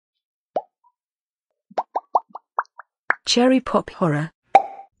Cherry Pop Horror.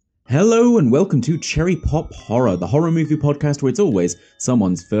 Hello and welcome to Cherry Pop Horror, the horror movie podcast where it's always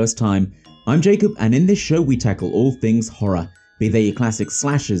someone's first time. I'm Jacob, and in this show we tackle all things horror. Be they your classic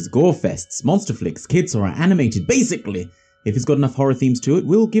slashers, gore fests, monster flicks, kids horror, animated, basically. If it's got enough horror themes to it,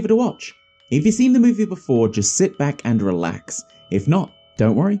 we'll give it a watch. If you've seen the movie before, just sit back and relax. If not,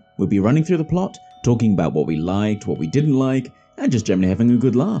 don't worry, we'll be running through the plot, talking about what we liked, what we didn't like, and just generally having a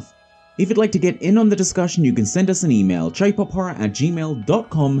good laugh. If you'd like to get in on the discussion, you can send us an email,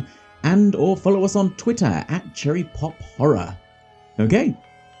 cherrypophorror@gmail.com, and or follow us on Twitter @cherrypophorror. Okay,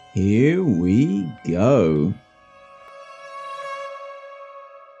 here we go.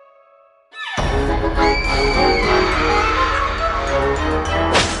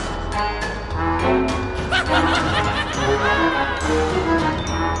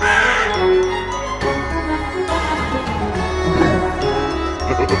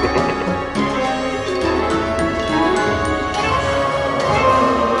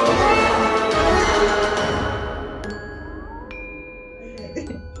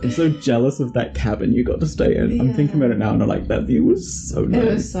 I'm so jealous of that cabin you got to stay in. Yeah. I'm thinking about it now and I'm like, that view was so nice.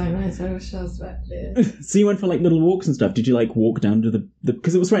 It was so nice. I wish I was back there. So you went for like little walks and stuff. Did you like walk down to the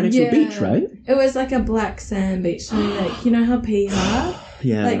because it was right next to the beach, right? It was like a black sand beach. So like, you know how Piha?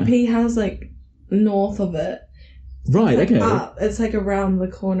 Yeah. Like Piha's like north of it. Right, like okay. Up. It's like around the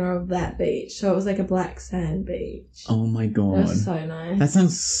corner of that beach. So it was like a black sand beach. Oh my god. It was so nice. That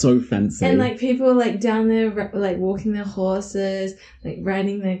sounds so fancy. And like people were like down there like walking their horses, like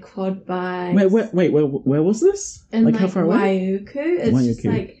riding their quad bikes. Where was this? In like how far away? Waiuku. It's just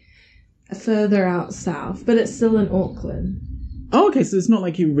like further out south, but it's still in Auckland. Oh, okay, so it's not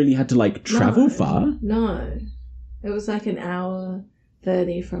like you really had to like travel far? No. It was like an hour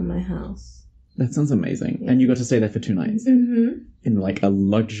 30 from my house. That sounds amazing. Yeah. And you got to stay there for 2 nights? Mm-hmm. In like a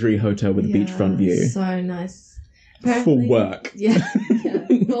luxury hotel with a beachfront view. So nice. Apparently, for work. Yeah,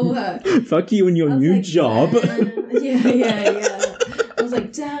 for work. Fuck you and your new job. Yeah. I was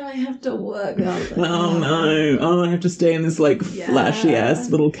like, damn, I have to work. Like, oh no. Oh, I have to stay in this like flashy ass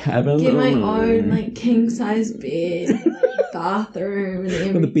little cabin. Get my own like king size bed, bathroom and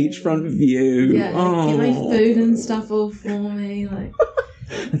everything. With a beachfront view. Yeah, get my food and stuff all for me. Like,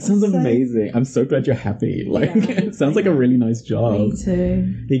 that sounds amazing. I'm so glad you're happy. Like, it sounds like a really nice job. Me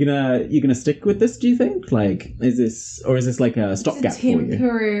too. You're gonna stick with this, do you think? Like, is this like a stopgap for you?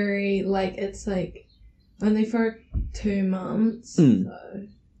 Temporary, like, it's like only for 2 months. So,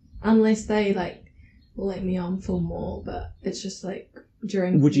 unless they like let me on for more, but it's just like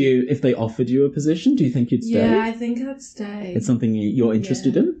during. Would you, if they offered you a position, do you think you'd stay? Yeah, I think I'd stay. It's something you're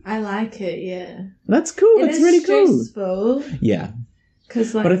interested in? I like it, yeah. That's cool. That's really cool. Stressful. Yeah.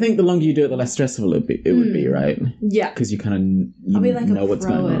 Like, but I think the longer you do it, the less stressful it would be, right? Yeah. Because you kind of know what's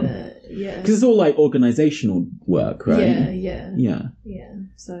going on. Yeah. Because it's all like organizational work, right? Yeah.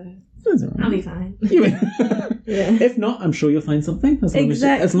 So that's all right. I'll be fine. Yeah. If not, I'm sure you'll find something. As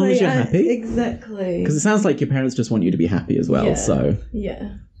long as you're happy. Exactly. Because it sounds like your parents just want you to be happy as well. So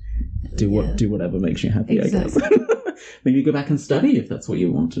do whatever makes you happy, exactly. I guess. Maybe go back and study if that's what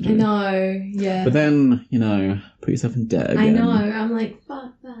you want to do. I know, yeah. But then, put yourself in debt again. I know. I'm like,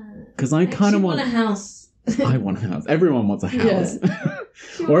 fuck that. Because I kind of want a house. I want a house. Everyone wants a house. Yeah.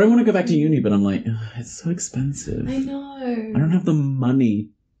 Or I want to go back to uni, but I'm like, it's so expensive. I know. I don't have the money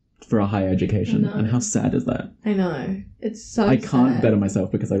for a higher education. And how sad is that? I know. It's so I can't better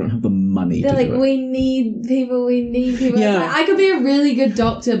myself because I don't have the money They're to like, do it. we need people. Yeah. Like, I could be a really good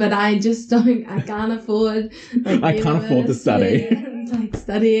doctor, but I just don't, I can't afford I can't afford to study. Like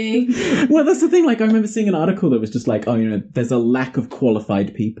studying. Well, that's the thing. Like, I remember seeing an article that was just like, there's a lack of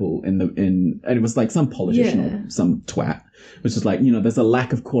qualified people and it was like some politician or some twat was just like, there's a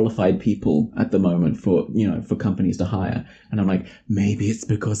lack of qualified people at the moment for companies to hire. And I'm like, maybe it's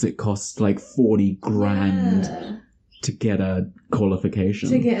because it costs like 40 grand to get a qualification.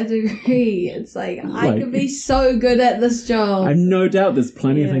 To get a degree. It's like I could be so good at this job. I've no doubt there's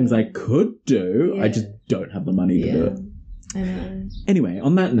plenty of things I could do. I just don't have the money to do it. I know. Anyway,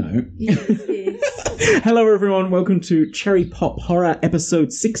 on that note. Yes. Hello everyone, welcome to Cherry Pop Horror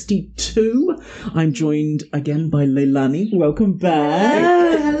episode 62. I'm joined again by Leilani. Welcome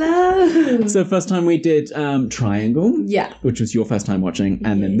back. Hello. So first time we did Triangle. Yeah. Which was your first time watching.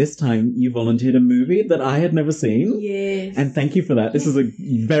 And then this time you volunteered a movie that I had never seen. Yes. And thank you for that. This is a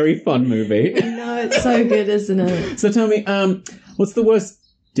very fun movie. I know, it's so good, isn't it? So tell me, what's the worst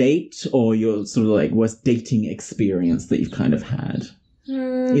date or your sort of like worst dating experience that you've kind of had?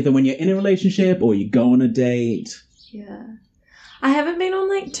 Either when you're in a relationship or you go on a date. Yeah. I haven't been on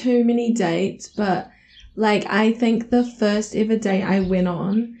like too many dates, but like I think the first ever date I went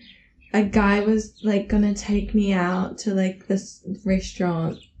on, a guy was, like, gonna take me out to, like, this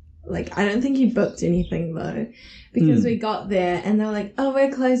restaurant. Like, I don't think he booked anything, though. Because we got there, and they were like, oh,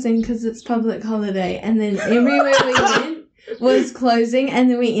 we're closing because it's public holiday. And then everywhere we went was closing, and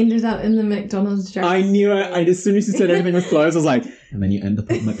then we ended up in the McDonald's drive. I knew it. As soon as you said everything was closed, I was like, and then you end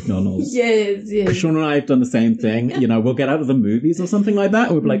up at McDonald's. Yes. Because Sean and I have done the same thing. You know, we'll get out of the movies or something like that,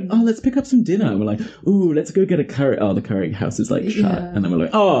 and we'll be like, oh, let's pick up some dinner. And we're like, ooh, let's go get a curry. Oh, the curry house is, like, shut. Yeah. And then we're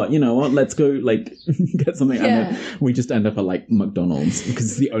like, oh, you know what, let's go, like, get something. Yeah. And then we just end up at, like, McDonald's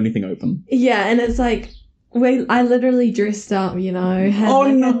because it's the only thing open. Yeah, and it's like, I literally dressed up, you know, had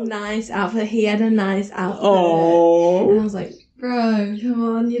a nice outfit. He had a nice outfit. Oh. And I was like, bro, come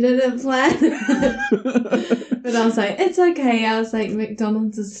on, you didn't plan it. But I was like, it's okay. I was like,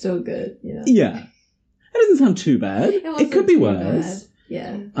 McDonald's is still good, you know. Yeah. That doesn't sound too bad. It could be worse. Bad.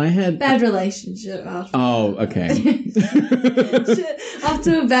 Yeah. I had... Bad relationship after. Oh, okay. Off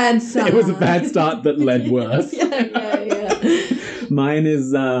to a bad start. It was a bad start that led worse. Yeah. Mine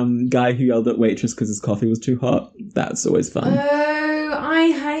is guy who yelled at waitress because his coffee was too hot. That's always fun. Oh,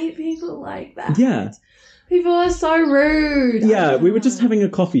 I hate people like that. Yeah. People are so rude. Yeah, we were just having a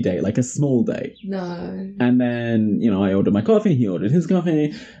coffee date, like a small date. No. And then, you know, I ordered my coffee, he ordered his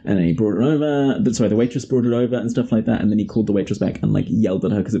coffee, and then he brought it over. Sorry, the waitress brought it over and stuff like that. And then he called the waitress back and, like, yelled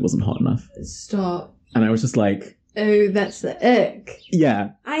at her because it wasn't hot enough. Stop. And I was just like... Oh, that's the ick. Yeah.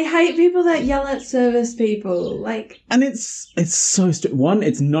 I hate people that yell at service people. Like... And it's so... One,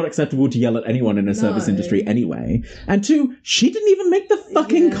 it's not acceptable to yell at anyone in a service industry anyway. And two, she didn't even make the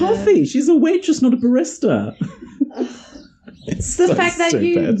fucking coffee. She's a waitress, not a barista. It's the so fact that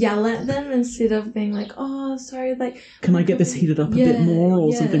you stupid. yell at them instead of being like, oh, sorry, like... Can I get this heated up a bit more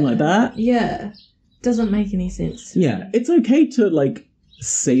or something like that? Yeah. Doesn't make any sense. Yeah. It's okay to, like...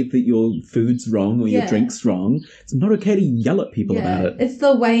 say that your food's wrong or your drink's wrong. It's not okay to yell at people about it. It's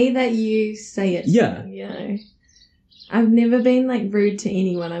the way that you say it. Yeah. You know. I've never been, like, rude to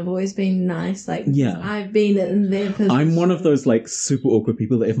anyone. I've always been nice. Like, I've been in their position. I'm one of those, like, super awkward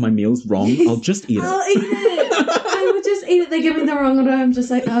people that if my meal's wrong, I'll just eat it. I'll eat it. I would just eat it. They give me the wrong order. I'm just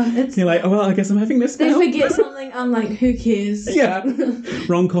like, oh, it's... You're like, oh, well, I guess I'm having this now. They forget something. I'm like, who cares? Yeah.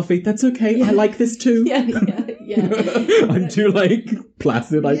 Wrong coffee. That's okay. Yeah. I like this too. Yeah. I'm too, like,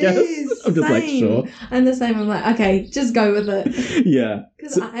 placid, I guess. I'm just like, sure. I'm the same. I'm like, okay, just go with it. Yeah.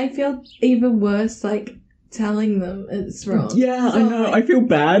 Because I feel even worse, like, telling them it's wrong. Yeah, so I know. I feel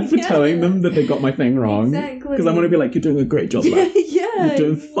bad for telling them that they got my thing wrong. Exactly. Because I want to be like, you're doing a great job, lad. Yeah. You're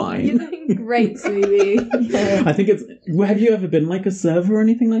doing fine. You're doing great, sweetie. Yeah. I think it's... Have you ever been, like, a server or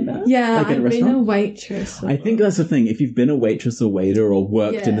anything like that? Yeah, like at I've a restaurant? been a waitress. I think that's the thing. If you've been a waitress or waiter or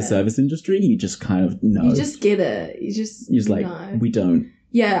worked in the service industry, you just kind of know. You just get it. You're just like, know. We don't.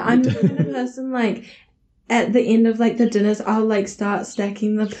 Yeah, I'm the kind of person, like... At the end of, like, the dinners, I'll, like, start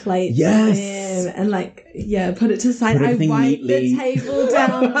stacking the plates. Yes. And, like, put it to the side. I wipe neatly. the table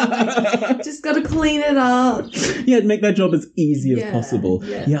down. Like, just got to clean it up. Yeah, make that job as easy as possible.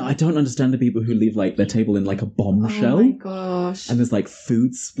 Yeah, I don't understand the people who leave, like, their table in, like, a bombshell. Oh, my gosh. And there's, like,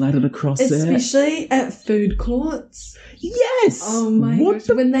 food splattered across it. Especially at food courts. Yes! Oh, my gosh.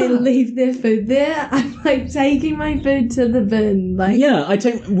 When they leave their food there, I'm, like, taking my food to the bin. Like, yeah,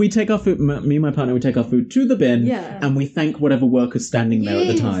 we take our food, me and my partner, we take our food to the bin, and we thank whatever worker's standing there at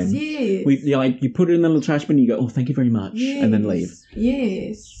the time. Yes. You put it in the little trash bin, you go, oh, thank you very much, and then leave.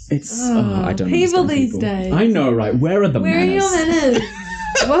 Yes. It's, I don't people understand these days. I know, right? Where are the manners? Where are your manners?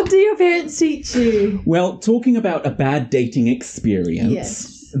 What do your parents teach you? Well, talking about a bad dating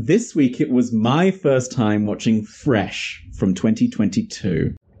experience, this week it was my first time watching Fresh from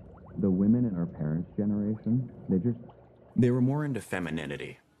 2022. The women in our parents' generation, they were more into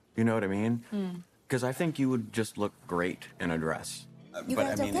femininity. You know what I mean? Because I think you would just look great in a dress. But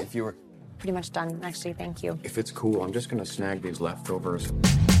I mean, if you were... Pretty much done, actually, thank you. If it's cool, I'm just gonna snag these leftovers.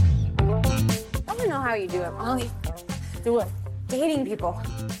 I don't know how you do it, Molly. Do what? Dating people.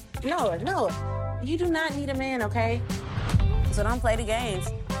 No. You do not need a man, okay? So don't play the games.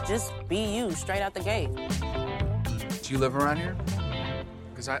 Just be you, straight out the gate. Do you live around here?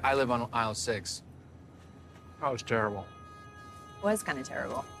 Because I live on aisle 6. Oh, it's terrible. Was kind of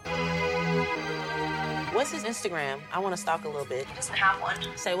terrible. What's his Instagram? I want to stalk a little bit. He doesn't have one.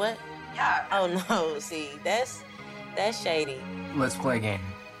 Say what? Yeah. Oh, no. See, that's shady. Let's play a game.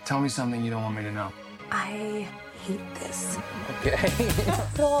 Tell me something you don't want me to know. I hate this. Okay.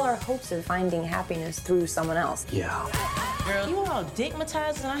 Put all our hopes in finding happiness through someone else. Yeah. Girl, you all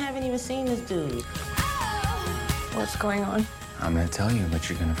digmatized and I haven't even seen this dude. What's going on? I'm gonna tell you, but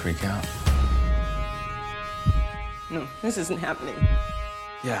you're gonna freak out. No, this isn't happening.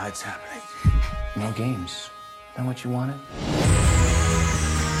 Yeah, it's happening. No games. Know what you wanted?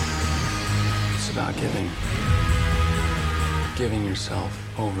 about giving yourself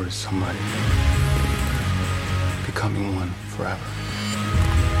over to somebody, becoming one forever.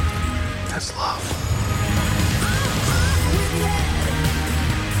 That's love.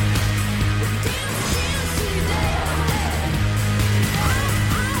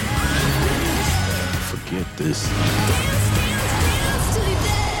 Forget this.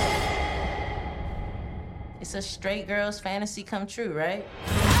 It's a straight girl's fantasy come true, right?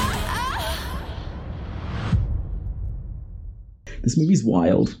 This movie's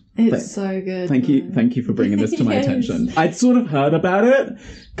wild. It's so good. Thank you for bringing this to my Yes. attention. I'd sort of heard about it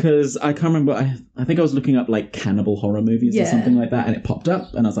because I can't remember. I think I was looking up like cannibal horror movies or something like that, and it popped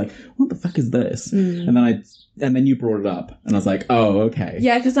up, and I was like, "What the fuck is this?" And then you brought it up, and I was like, "Oh, okay."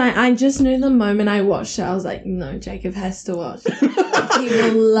 Yeah, because I just knew the moment I watched it, I was like, no, Jacob has to watch it. He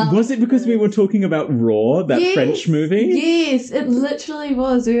will love Was it because we were talking about Raw, that Yes. French movie? Yes, it literally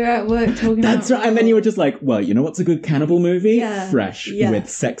was. We were at work talking That's about right. And then you were just like, well, you know what's a good cannibal movie? Yeah. Fresh, Yeah. with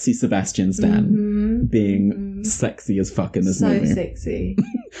sexy Sebastian Stan being sexy as fuck in this so movie. sexy.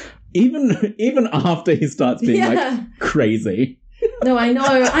 Even after he starts being like crazy. No, I know.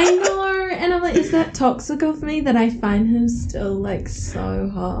 And I'm like, is that toxic of me that I find him still like so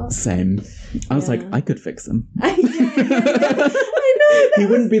hot? Same. I was like, I could fix him. I know. He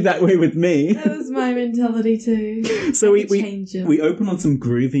wouldn't be that way with me. That was my mentality too. So we change him. we open on some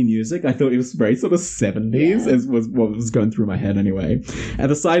groovy music. I thought it was very sort of 70s, as was what was going through my head anyway. At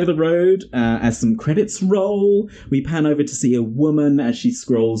the side of the road, as some credits roll, we pan over to see a woman as she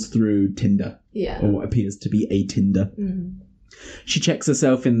scrolls through Tinder. Yeah. Or what appears to be a Tinder. Mm. She checks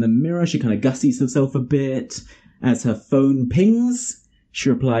herself in the mirror. She kind of gussies herself a bit. As her phone pings, she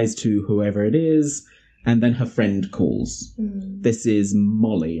replies to whoever it is, and then her friend calls. This is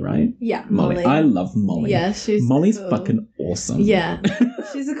Molly, right? Yeah, Molly. I love Molly. Yeah, Molly's cool. fucking awesome. Yeah,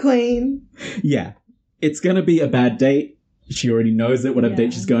 she's a queen. Yeah. It's going to be a bad date. She already knows it, whatever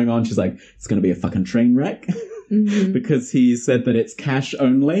date she's going on. She's like, it's going to be a fucking train wreck. Because he said that it's cash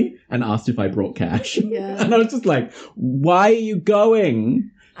only and asked if I brought cash. Yeah. And I was just like, why are you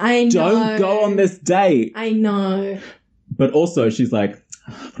going? I know. Don't go on this date. I know. But also she's like,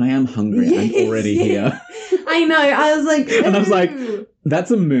 but I am hungry. I'm already here. I know. I was like, And I was like, "Ooh."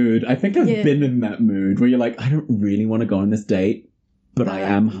 that's a mood. I think I've been in that mood where you're like, I don't really want to go on this date, but I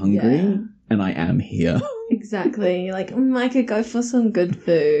am hungry and I am here. Exactly. You're like, I could go for some good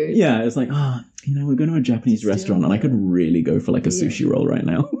food. Yeah, it's like, we're going to a Japanese restaurant and I could really go for like a sushi roll right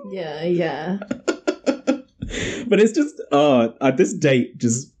now. Yeah. But it's just, this date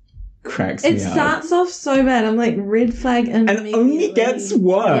just cracks me It up. starts off so bad. I'm like, red flag immediately. And only gets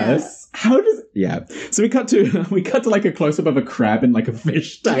worse. How does... Yeah. So we cut to like a close-up of a crab in like a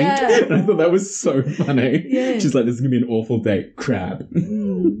fish tank. Yeah. And I thought that was so funny. Yeah. She's like, this is going to be an awful date. Crab.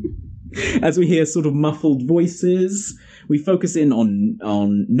 As we hear sort of muffled voices, we focus in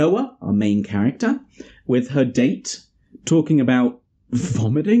on Noah, our main character, with her date talking about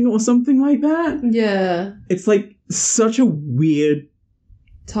vomiting or something like that. Yeah. It's like such a weird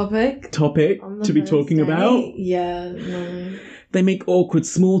Topic to be talking date. about. Yeah, no. They make awkward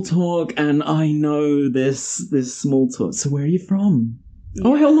small talk, and I know this small talk. So where are you from? Yeah.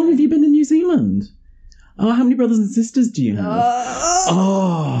 Oh, how long have you been in New Zealand? Oh, how many brothers and sisters do you have?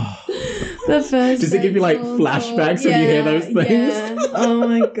 Oh. The first Does it give you like flashbacks when you hear those things? Yeah. Oh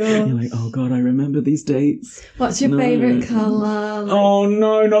my god. You're like, oh god, I remember these dates. What's your favourite colour? Like, oh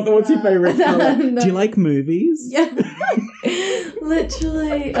no, not the what's your favourite colour. No. Do you like movies? Yeah.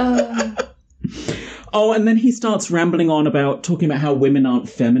 Literally. Oh, and then he starts rambling on about talking about how women aren't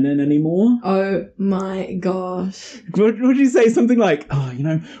feminine anymore. Oh my gosh. What did you say? Something like,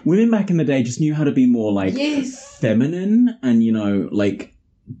 women back in the day just knew how to be more like feminine and, like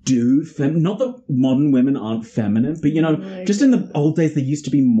not that modern women aren't feminine, but, just in the old days, they used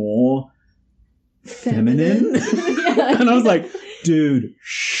to be more feminine. And I was like, dude,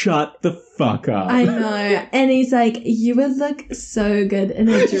 shut the fuck up. I know. And he's like, you would look so good in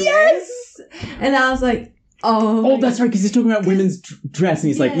a dress. Yes! And I was like, oh. That's right, because he's talking about women's dress, and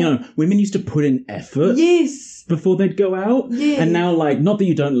he's like, women used to put in effort. Yes. Before they'd go out. Yeah. And now, like, not that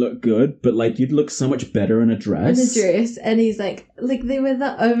you don't look good, but, like, you'd look so much better in a dress. And he's like they were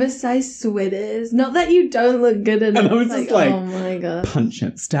the oversized sweaters. Not that you don't look good in it. And I was just like, oh my god. Punch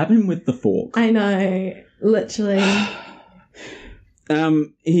him. Stab him with the fork. I know. Literally.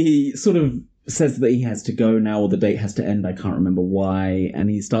 He sort of says that he has to go now, or the date has to end. I can't remember why. And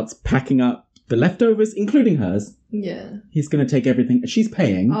he starts packing up the leftovers, including hers. Yeah. He's going to take everything. She's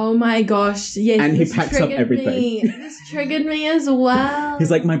paying. Oh my gosh. Yes. And he packs up everything. This triggered me as well. He's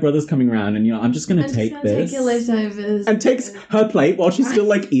like, my brother's coming around and, I'm just going to take this. Take your leftovers. And takes her plate while she's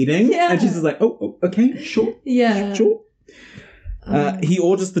still, eating. Yeah. And she's just like, oh, okay, sure. Yeah. Sure. He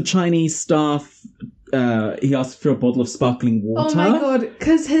orders the Chinese staff. He asks for a bottle of sparkling water. Oh my god.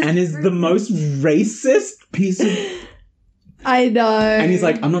 Because and is the most racist piece of... I know. And he's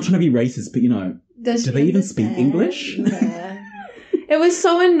like, I'm not trying to be racist, but, do they even speak English? Yeah. It was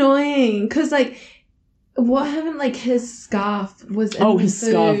so annoying because, what happened? His scarf was in his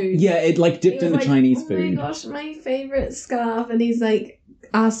food. scarf. Yeah, it dipped in the Chinese food. Oh my gosh, my favorite scarf. And he's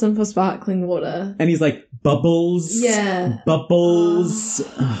asked him for sparkling water. And he's like, bubbles. Yeah. Bubbles.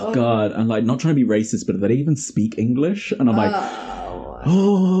 Oh, God. I'm not trying to be racist, but do they even speak English? And I'm like,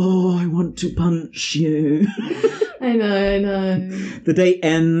 I want to punch you. I know. The date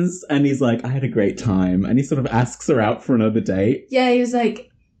ends and he's like, I had a great time. And he sort of asks her out for another date. Yeah, he was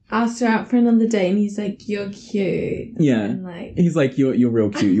asked her out for another date and he's like, you're cute. Yeah. And he's like, you're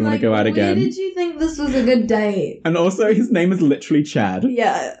real cute. You want to go out again? Why did you think this was a good date? And also his name is literally Chad.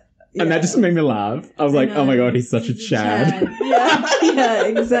 Yeah. And that just made me laugh. I was like, oh my god, he's such a Chad. Yeah,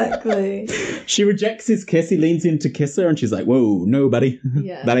 exactly. She rejects his kiss. He leans in to kiss her and she's like, whoa, no, buddy.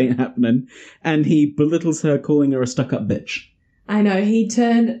 Yeah. That ain't happening. And he belittles her, calling her a stuck-up bitch. I know, he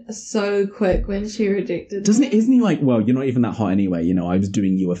turned so quick when she rejected him. Isn't he like, well, you're not even that hot anyway, I was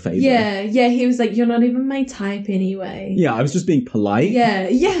doing you a favour. Yeah, he was like, you're not even my type anyway. Yeah, I was just being polite.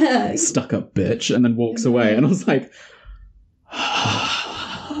 Yeah. Stuck-up bitch, and then walks away. And I was like...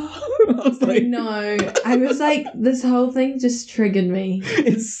 No, I was like, this whole thing just triggered me.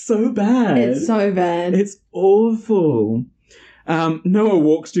 It's so bad. It's so bad. It's awful. Noah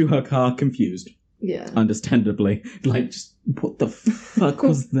walks to her car confused. Yeah. Understandably. Just, what the fuck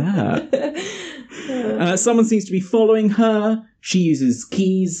was that? Someone seems to be following her. She uses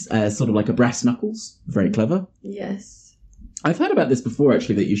keys, sort of like a brass knuckles. Very clever. Yes. I've heard about this before,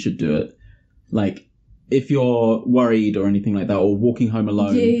 actually, that you should do it. If you're worried or anything like that, or walking home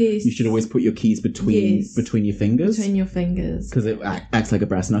alone, you should always put your keys between your fingers. Between your fingers. Because it acts like a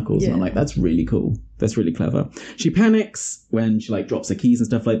brass knuckles. Yeah. And I'm like, that's really cool. That's really clever. She panics when she drops her keys and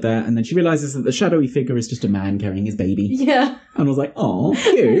stuff like that. And then she realizes that the shadowy figure is just a man carrying his baby. Yeah. And I was like, oh,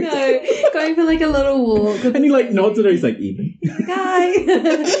 cute. No, going for a little walk. And he nods at her. He's like, even. Hi.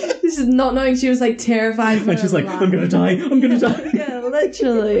 This is not knowing she was terrified for And she's her like, life. I'm going to die. I'm going to die. Yeah,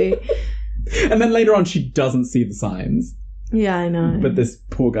 literally. And then later on, she doesn't see the signs. Yeah, I know. But this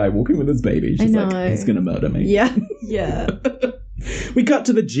poor guy walking with his baby, she's like, he's going to murder me. Yeah. We cut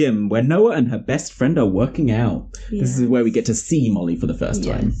to the gym where Noah and her best friend are working out. Yes. This is where we get to see Molly for the first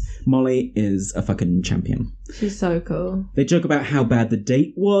time. Molly is a fucking champion. She's so cool. They joke about how bad the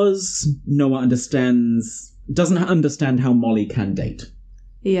date was. Noah doesn't understand how Molly can date.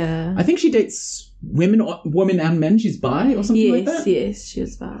 Yeah. I think she dates women and men. She's bi or something like that. Yes,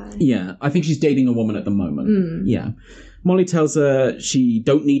 she's bi. Yeah, I think she's dating a woman at the moment. Yeah. Molly tells her she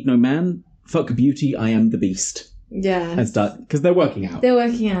don't need no man. Fuck beauty, I am the beast. Yeah. And because they're working out.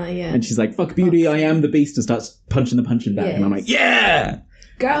 Yeah. And she's like, fuck beauty, I am the beast, and starts punching the punching bag. Yes. And I'm like, yeah!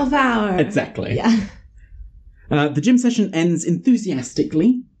 Girl power! Exactly. Yeah. The gym session ends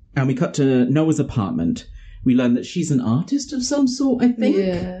enthusiastically, and we cut to Noah's apartment. We learn that she's an artist of some sort, I think.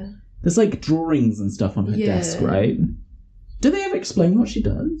 Yeah. There's drawings and stuff on her desk, right? Do they ever explain what she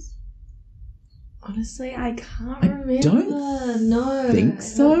does? Honestly, I can't remember. I don't think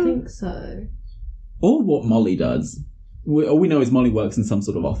so. I don't think so. Or what Molly does. All we know is Molly works in some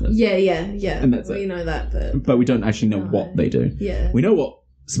sort of office. Yeah. And that's we know that, but we don't actually know what they do. Yeah. We know what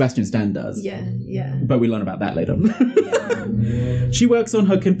Sebastian Stan does. Yeah. But we learn about that later. She works on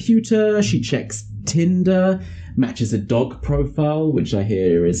her computer, she checks Tinder, matches a dog profile, which I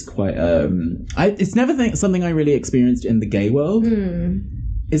hear is quite... it's never something I really experienced in the gay world.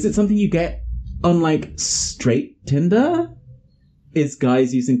 Is it something you get on, straight Tinder? Is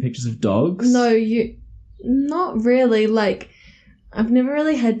guys using pictures of dogs? No, not really. I've never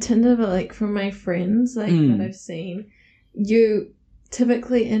really had Tinder, but from my friends, that I've seen, you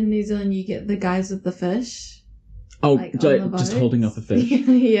typically in New Zealand you get the guys with the fish. Oh, just holding up a fish.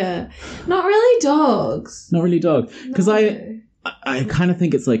 Yeah, not really dogs. Not really dogs, because No. I kind of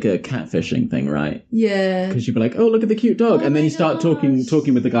think it's like a catfishing thing, right? Yeah, because you'd be like, oh, look at the cute dog, and then you start talking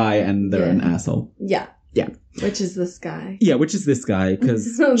with the guy, and they're an asshole. Yeah. Yeah. Which is this guy. Yeah, which is this guy,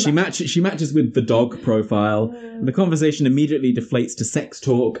 because she matches with the dog profile. The conversation immediately deflates to sex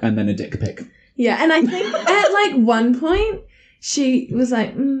talk and then a dick pic. Yeah, and I think at one point she was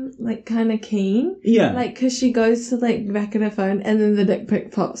like kind of keen. Yeah. Like, because she goes to, like, back at her phone and then the dick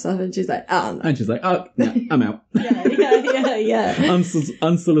pic pops up and she's like, oh, no. And she's like, oh, no, I'm out. Yeah.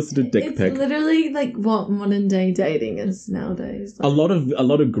 Unsolicited dick pic. It's literally, like, what modern day dating is nowadays. Like, A lot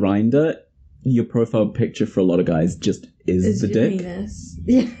of Grindr, your profile picture for a lot of guys just is the your dick. penis.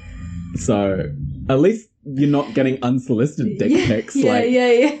 Yeah. So, at least you're not getting unsolicited dick pics. Yeah.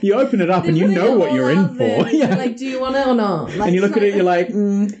 You open it up and you They put it know what all you're in out for. there. Yeah. Like, do you want it or not? Like, And you look at it, you're like,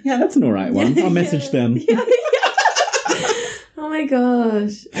 yeah, that's an alright one. I'll message them. Oh my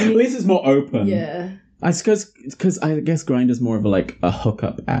gosh. I mean, At least it's more open. yeah. I suppose, because I guess Grindr's more of a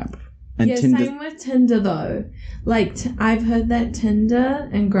hookup app. And Yeah, Tinder. same with Tinder though. Like, I've heard that Tinder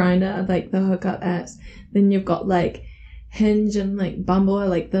and Grindr are like the hookup apps. Then you've got like Hinge and like Bumble are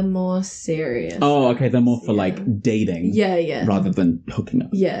like the more serious. Oh, okay, they're more for Yeah. like dating. Yeah. Rather than hooking up.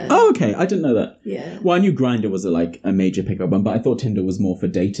 Yeah. Oh, okay, I didn't know that. Yeah. Well, I knew Grindr was a major pickup one, but I thought Tinder was more for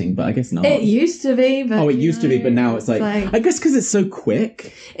dating, but I guess not. It used to be, but It used to be, but now it's like I guess because it's so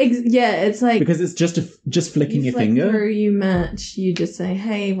quick. It's like Because it's just flicking your flick finger. through, you match, you just say,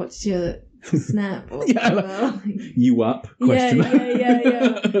 "Hey, what's your snap?" Or Yeah, whatever. You up? Question mark.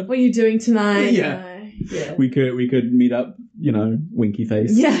 Yeah. What are you doing tonight? Yeah. Yeah. We could meet up, winky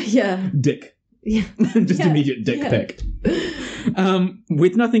face. Yeah. Dick. Yeah. Just Yeah. immediate dick Yeah. pic.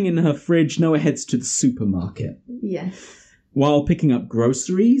 With nothing in her fridge, Noah heads to the supermarket. Yes. While picking up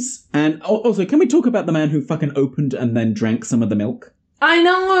groceries. And also, can we talk about the man who fucking opened and then drank some of the milk? I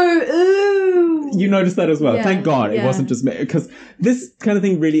know. Ooh. You noticed that as well. Yeah, Thank God it yeah. wasn't just me. Because this kind of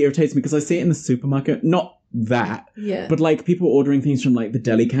thing really irritates me because I see it in the supermarket. Not that. Yeah. But like people ordering things from like the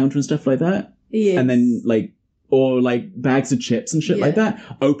deli counter and stuff like that. Yes. And then or bags of chips and shit like Yeah.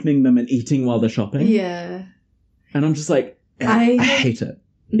 that. Opening them and eating while they're shopping. Yeah. And I'm just like, I hate it.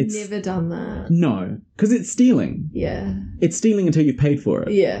 It's never done that. No. Because it's stealing. Yeah. It's stealing until you paid for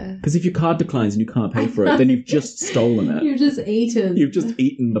it. Yeah. Because if your card declines and you can't pay for it, then you've just stolen it. You've just eaten. You've just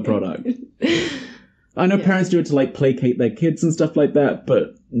eaten the product. I know Yeah. parents do it to placate their kids and stuff like that,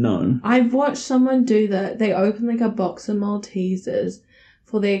 but no. I've watched someone do that. They opened a box of Maltesers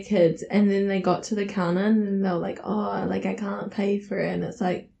for their kids, and then they got to the counter and then they were like, "Oh, I can't pay for it." And it's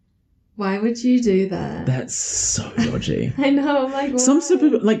like, why would you do that? That's so dodgy. I know. I'm like, Some why?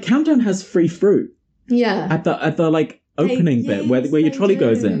 super Countdown has free fruit Yeah. at the opening bit where your they trolley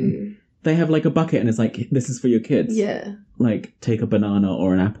goes in. do. They have a bucket and it's like, this is for your kids. Yeah. Take a banana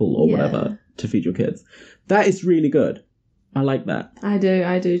or an apple or Yeah. whatever to feed your kids. That is really good. I like that. I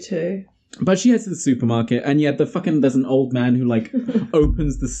do too. But she heads to the supermarket, and yet there's an old man who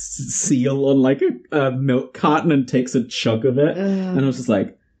opens the seal on a milk carton and takes a chug of it, and I was just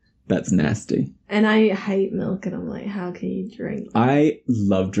like, that's nasty. And I hate milk, and I'm like, how can you drink? I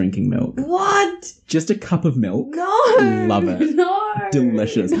love drinking milk. What? Just a cup of milk. No. Love it. No.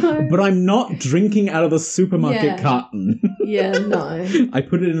 Delicious. No. But I'm not drinking out of the supermarket Yeah. carton. Yeah, no. I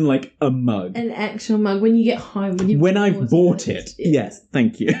put it in a mug. An actual mug when you get home. When I've bought it. Yes,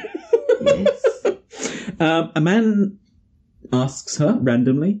 thank you. Yes. A man asks her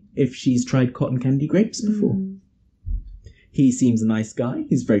randomly if she's tried cotton candy grapes before. He seems a nice guy.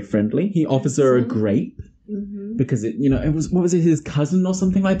 He's very friendly. He offers her a grape because it was his cousin or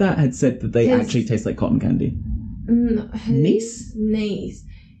something like that had said that they actually taste like cotton candy. His niece.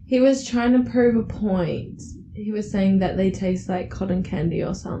 He was trying to prove a point. He was saying that they taste like cotton candy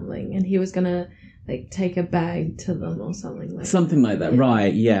or something, and he was gonna take a bag to them or something like Something like that, Yeah.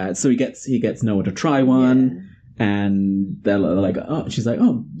 right? Yeah. So he gets Noah to try one, and they're like, oh, she's like,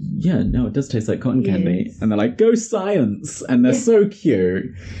 oh yeah, no, it does taste like cotton candy, Yes. and they're like, go science, and they're so cute.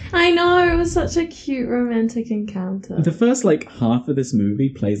 I know, it was such a cute romantic encounter. The first half of this movie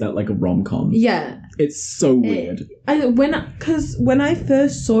plays out like a rom-com. Yeah. It's so weird. Because when I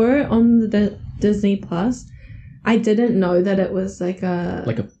first saw it on the Disney Plus, I didn't know that it was like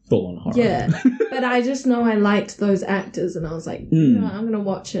a full-on horror. Yeah, but I just know I liked those actors, and I was like, you know, I'm gonna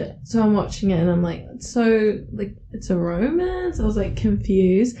watch it. So I'm watching it, and I'm like, it's a romance. I was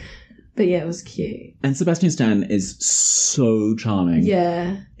confused, but yeah, it was cute. And Sebastian Stan is so charming.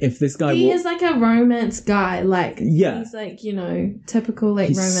 Yeah, If this guy he is a romance guy. Yeah. he's typical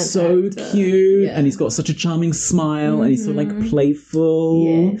he's romance. so actor. cute, Yeah. and he's got such a charming smile, and he's so playful.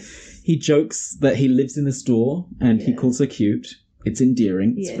 Yes. He jokes that he lives in the store, and he Yeah. calls her cute. It's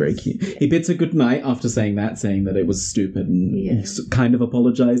endearing. It's Yes. very cute. Yeah. He bids her good night after saying that it was stupid, and Yeah. he kind of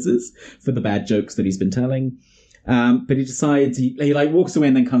apologizes for the bad jokes that he's been telling. But he decides, he walks away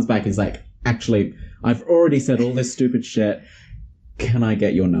and then comes back and is like, actually, I've already said all this stupid shit. Can I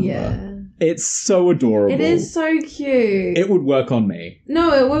get your number? Yeah. It's so adorable. It is so cute. It would work on me.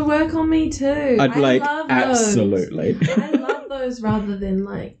 No, it would work on me too. I'd I love those. absolutely. I love those rather than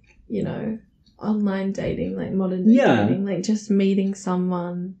like, you know, online dating, like modern day Yeah. dating, like just meeting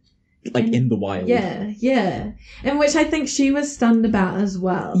someone. Like And- in the wild. Yeah. And which I think she was stunned about as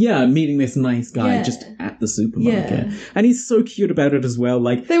well. Yeah, meeting this nice guy Yeah. just at the supermarket. Yeah. And he's so cute about it as well.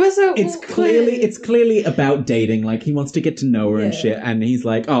 Like, They were so it's awkward. clearly about dating. Like, he wants to get to know her and Yeah. shit. And he's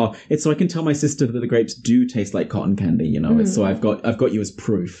like, oh, it's so I can tell my sister that the grapes do taste like cotton candy, you know? It's so I've got you as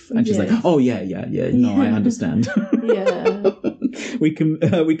proof. And she's Yeah. like, oh, yeah. No, I Yeah. understand. Yeah. we can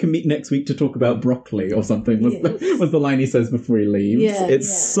meet next week to talk about broccoli or something. Yes. Was the line he says before he leaves. Yeah, It's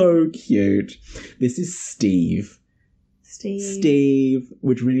yeah. so cute. This is Steve. Steve,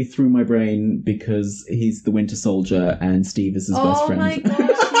 which really threw my brain because he's the Winter Soldier and Steve is his best friend. Oh my gosh,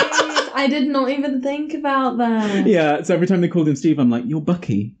 yes. I did not even think about that. Yeah, so every time they called him Steve, I'm like, you're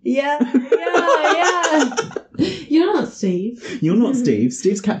Bucky. Yeah. You're not Steve. You're not Steve.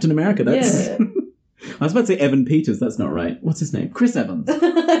 Steve's Captain America. That's. Yeah. I was about to say Evan Peters. That's not right. What's his name? Chris Evans.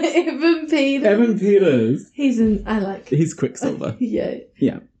 Evan Peters. Evan Peters. He's in. I like. He's Quicksilver. Yeah.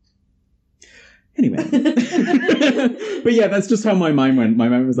 Yeah. Anyway. But yeah, that's just how my mind went. My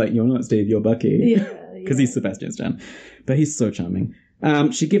mind was like, you're not Steve, you're Bucky. Yeah. Because he's Sebastian Stan. But he's so charming.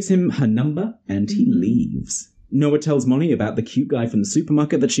 She gives him her number and he leaves. Noah tells Molly about the cute guy from the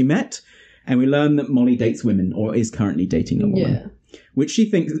supermarket that she met. And we learn that Molly dates women or is currently dating a woman. Yeah. Which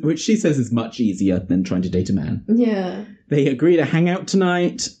she says is much easier than trying to date a man. Yeah. They agree to hang out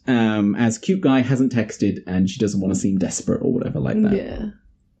tonight, as cute guy hasn't texted and she doesn't want to seem desperate or whatever like that. Yeah.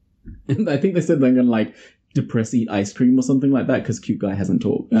 And I think they said they're going to like depress eat ice cream or something like that because cute guy hasn't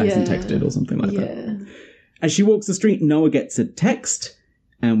texted or something like that. Yeah. As she walks the street, Noah gets a text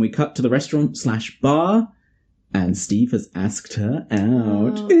and we cut to the restaurant/bar and Steve has asked her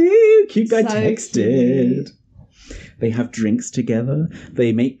out. Oh, Ooh, cute guy so texted. cute. They have drinks together.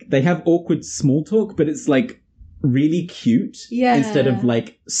 They have awkward small talk, but it's like really cute Yeah. instead of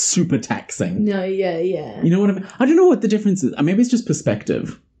like super taxing. No, yeah. You know what I mean? I don't know what the difference is. Maybe it's just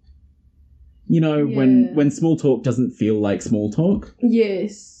perspective. You know, Yeah. when small talk doesn't feel like small talk.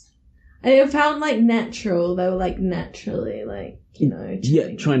 Yes. And it felt like natural. They were like naturally like, you know.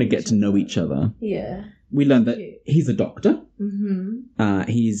 Yeah, trying to get to know each other. Yeah. We learned that Cute. he's a doctor. Mm-hmm.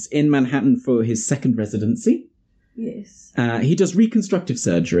 He's in Manhattan for his second residency. Yes. He does reconstructive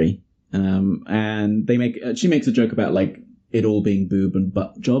surgery. And she makes a joke about like it all being boob and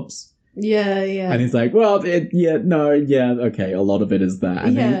butt jobs. Yeah. And he's like, well, okay, a lot of it is that.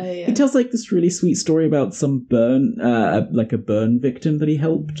 And then he tells like this really sweet story about some burn, like a burn victim that he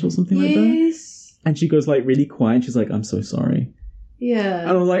helped or something like that. Yes. And she goes like really quiet. She's like, I'm so sorry. Yeah. And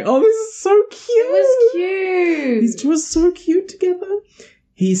I was like, oh, this is so cute. It was cute. These two are so cute together.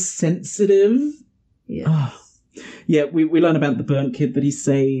 He's sensitive. Yes. Oh. Yeah, we learn about the burnt kid that he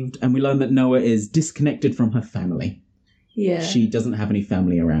saved, and we learn that Noah is disconnected from her family. Yeah. She doesn't have any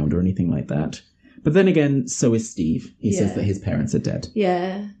family around or anything like that. But then again, so is Steve. He says Yeah. that his parents are dead.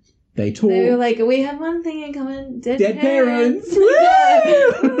 Yeah. They talk. They were like, we have one thing in common. Dead parents. Woo!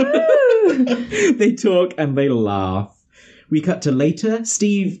 They talk and they laugh. We cut to later.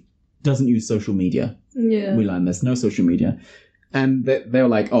 Steve doesn't use social media. Yeah. We learn this. No social media. And they were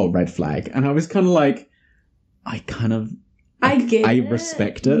like, oh, red flag. And I was kind of like, I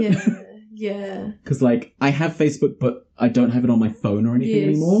respect it. Yeah. Because, like, I have Facebook, but I don't have it on my phone or anything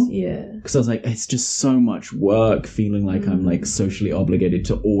anymore. Yeah. Because I was like, it's just so much work feeling like I'm, like, socially obligated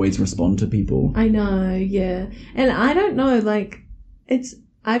to always respond to people. I know, yeah. And I don't know, like,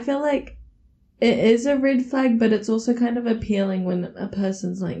 I feel like it is a red flag, but it's also kind of appealing when a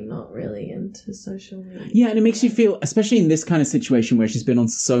person's, like, not really into social media. Yeah, and it makes you feel, especially in this kind of situation where she's been on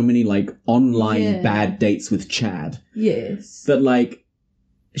so many, like, online bad dates with Chad. Yes. That, like,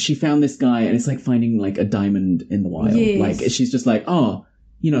 she found this guy and it's like finding like a diamond in the wild. Yes. Like she's just like, oh,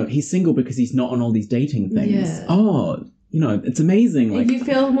 you know, he's single because he's not on all these dating things. Yeah. Oh, you know, it's amazing. Like you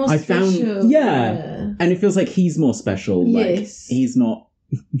feel more special. Yeah. And it feels like he's more special. Like he's not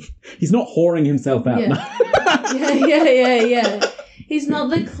whoring himself out. Yeah. He's not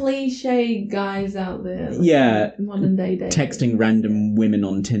the cliche guys out there. Like modern day dating. Texting random women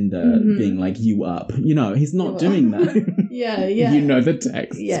on Tinder being like, you up. You know, he's not doing that. Yeah. You know the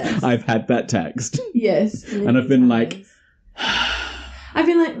text. Yes. I've had that text. Yes. And I've been like... I've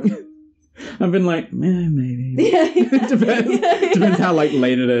been like, maybe. Yeah. Depends how like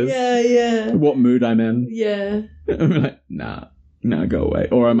late it is. Yeah. What mood I'm in. Yeah. I'm like, nah, go away.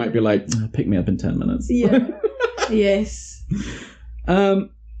 Or I might be like, pick me up in 10 minutes. Yeah. Yes.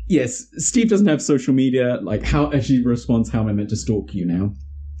 Yes, Steve doesn't have social media. Like, as she responds, how am I meant to stalk you now?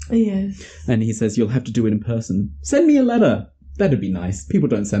 Yes. And he says, you'll have to do it in person. Send me a letter. That'd be nice. People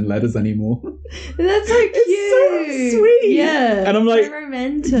don't send letters anymore. That's so cute. It's so sweet. Yeah. And I'm like, so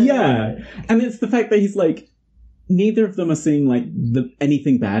romantic. Yeah. And it's the fact that he's like, neither of them are seeing like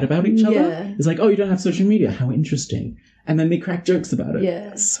anything bad about each other. Yeah. It's like, oh, you don't have social media. How interesting. And then they crack jokes about it.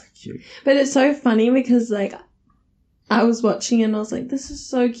 Yeah. It's so cute. But it's so funny because like I was watching it and I was like, this is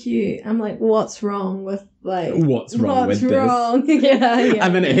so cute. I'm like, what's wrong with like What's wrong with this? yeah.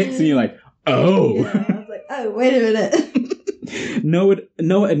 And then it hits and you're like, oh. Yeah. I was like, oh, wait a minute.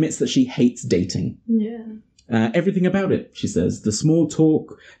 Noah admits that she hates dating. Yeah. Everything about it, she says. The small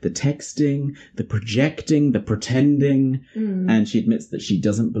talk, the texting, the projecting, the pretending. And she admits that she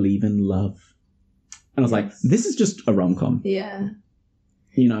doesn't believe in love. And I was like, this is just a rom-com. Yeah.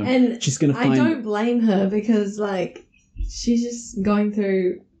 You know, and she's going to find... I don't blame her because, like, she's just going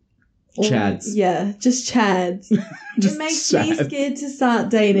through... Chads. Yeah, just chads. It makes me scared to start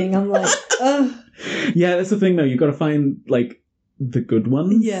dating. I'm like, ugh. Yeah, that's the thing, though. You've got to find, like, the good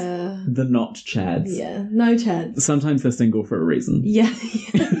ones. Yeah. The not chads. Yeah, no chads. Sometimes they're single for a reason. Yeah,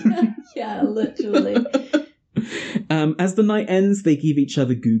 yeah, literally. As the night ends, they give each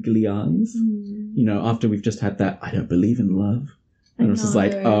other googly eyes. You know, after we've just had that, I don't believe in love. And it was just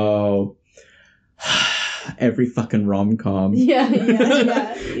like, oh, every fucking rom-com.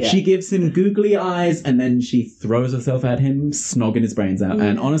 Yeah. She gives him googly eyes and then she throws herself at him, snogging his brains out. Yeah.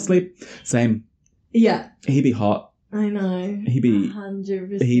 And honestly, same. Yeah. He'd be hot. I know. He'd be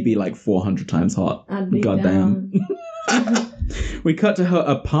 100%. He'd be like 400 times hot. I'd be Goddamn. We cut to her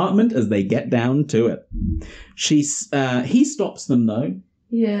apartment as they get down to it. He stops them though.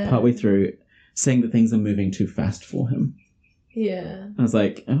 Yeah. Partway through, saying that things are moving too fast for him. Yeah. I was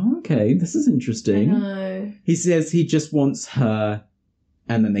like, oh, okay, this is interesting. I know. He says he just wants her,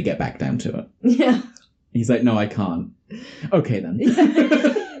 and then they get back down to it. Yeah. He's like, no, I can't. Okay, then.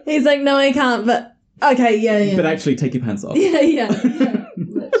 He's like, no, I can't, but okay, yeah. But actually, take your pants off. Yeah.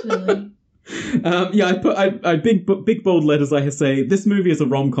 Literally. I big bold letters. I say this movie is a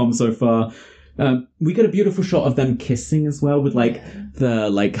rom-com so far. We get a beautiful shot of them kissing as well, with like the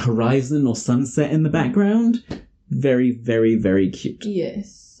like horizon or sunset in the background. Very, very, very cute.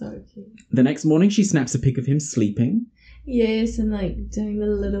 Yes, so cute. The next morning, she snaps a pic of him sleeping. Yes, and like doing the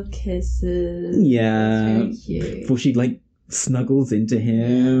little kisses. Yeah, very cute. Before she like snuggles into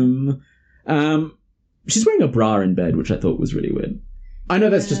him. She's wearing a bra in bed, which I thought was really weird. I know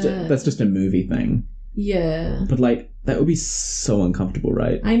that's just a movie thing. Yeah. But like that would be so uncomfortable,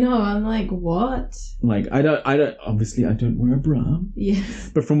 right? I know. I'm like, what? Like I don't obviously I don't wear a bra.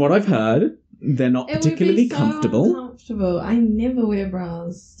 Yes. But from what I've heard, they're not particularly comfortable. Uncomfortable. I never wear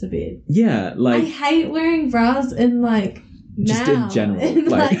bras to bed. Yeah, like I hate wearing bras in like just now. in general. In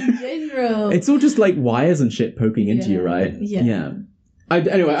like general. It's all just like wires and shit poking into you, right? Yeah.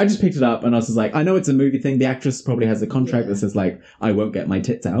 Anyway, I just picked it up and I was just like, I know it's a movie thing. The actress probably has a contract that says like, I won't get my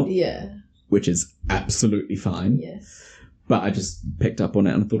tits out. Yeah. Which is absolutely fine. Yes. But I just picked up on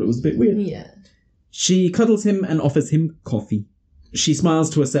it and I thought it was a bit weird. Yeah. She cuddles him and offers him coffee. She smiles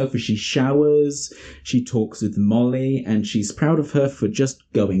to herself as she showers. She talks with Molly and she's proud of her for just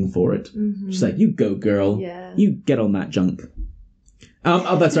going for it. Mm-hmm. She's like, you go, girl. Yeah. You get on that junk.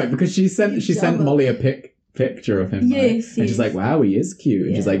 Oh, that's right, because she sent Molly a picture of him. Yes, right? And she's like, wow, he is cute.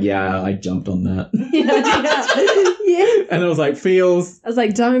 And she's like, yeah, I jumped on that. Yeah. And I was like, feels. I was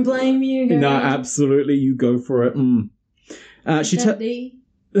like, don't blame you, girl. No, absolutely, you go for it. She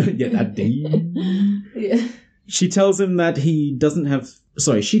yeah, that D. Yeah. She tells him that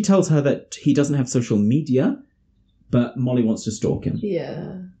she tells her that he doesn't have social media, but Molly wants to stalk him.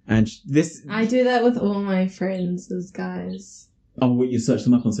 Yeah. And I do that with all my friends, those guys. Oh, what, you search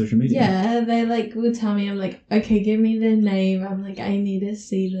them up on social media? Yeah, they like would tell me, I'm like, okay, give me their name. I'm like, I need to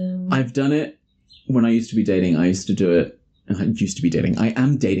see them. I've done it when I used to be dating. I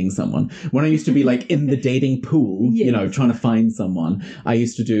am dating someone. When I used to be like in the dating pool, yes. You know, trying to find someone, I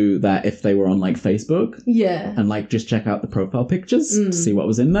used to do that if they were on like Facebook. Yeah. And like just check out the profile pictures to see what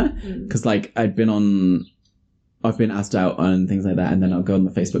was in there. Because like I've been asked out and things like that, and then I'll go on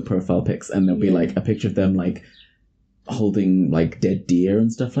the Facebook profile pics and there'll be like a picture of them like holding like dead deer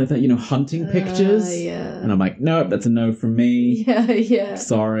and stuff like that, you know, hunting pictures. Yeah. And I'm like, nope, that's a no from me. Yeah.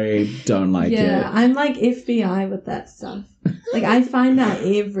 Sorry, don't like it. Yeah, I'm like FBI with that stuff. Like I find out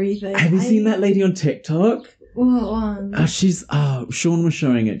everything. Have you seen that lady on TikTok? What one? Sean was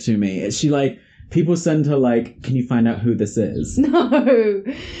showing it to me. She like, people send her like, can you find out who this is? No.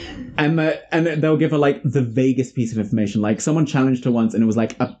 And they'll give her like the vaguest piece of information. Like someone challenged her once and it was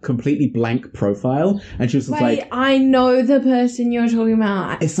like a completely blank profile. And she was just like, I know the person you're talking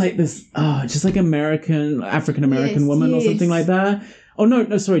about. It's like this, just like African American woman or something like that. Oh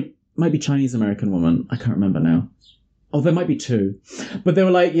no, sorry. Might be Chinese American woman. I can't remember now. Oh, there might be two. But they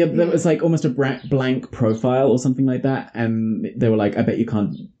were like, yeah, there was like almost a blank profile or something like that. And they were like, I bet you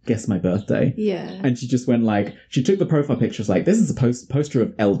can't guess my birthday. Yeah. And she just went like, she took the profile picture, was like, this is a poster of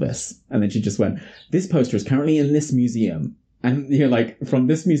Elvis. And then she just went, this poster is currently in this museum. And you're like, from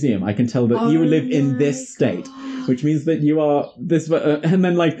this museum, I can tell that you live in this state, which means that you are this. And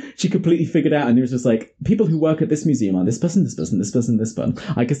then, like, she completely figured out, and it was just like, people who work at this museum are this person, this person, this person, this person.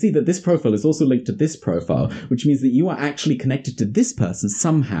 I can see that this profile is also linked to this profile, which means that you are actually connected to this person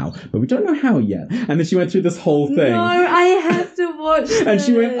somehow, but we don't know how yet. And then she went through this whole thing. No, I have to watch this. And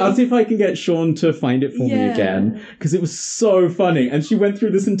she went, I'll see if I can get Sean to find it for me again, because it was so funny. And she went through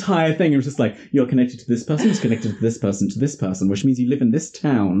this entire thing. It was just like, you're connected to this person, who's connected to this person, which means you live in this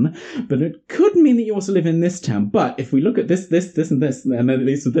town, but it could mean that you also live in this town. But if we look at this, and this, and then it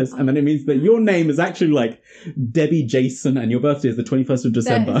leads to this, and then it means that your name is actually like Debbie Jason, and your birthday is the 21st of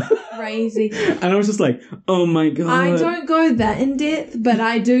December. That's crazy. And I was just like, oh my God. I don't go that in depth, but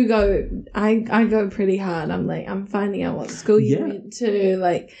I do go, I go pretty hard. I'm like, I'm finding out what school you went to,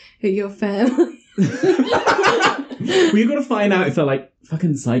 like, who your family. Well, you got to find out if they're like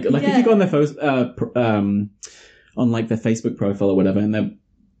fucking psycho. Like if you go on their on like their Facebook profile or whatever, and they're,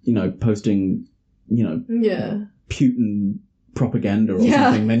 you know, posting, you know, Putin propaganda or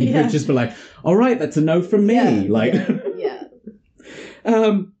something, then you could just be like, all right, that's a no from me.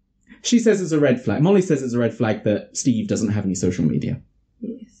 She says it's a red flag. Molly says it's a red flag that Steve doesn't have any social media.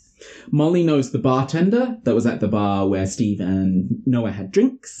 Yes. Molly knows the bartender that was at the bar where Steve and Noah had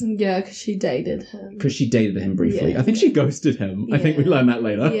drinks. Yeah, because she dated him. Because she dated him briefly. I think she ghosted him. I think we learned that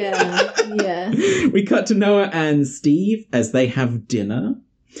later. Yeah. We cut to Noah and Steve as they have dinner.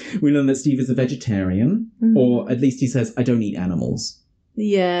 We learn that Steve is a vegetarian, or at least he says, I don't eat animals.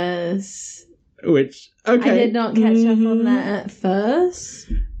 Yes. Which, okay. I did not catch up on that at first.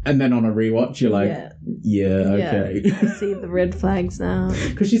 And then on a rewatch, you're like, okay. I see the red flags now.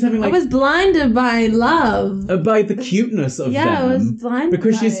 Because she's having like... I was blinded by love. By the cuteness of them. Yeah, I was blinded by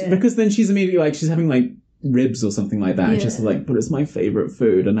it. Because then she's immediately like, she's having like ribs or something like that. And she's like, but it's my favourite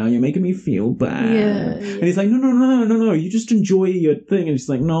food, and now you're making me feel bad. Yeah. And he's like, no, you just enjoy your thing. And she's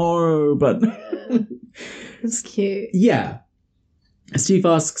like, no, but... It's cute. Yeah. Steve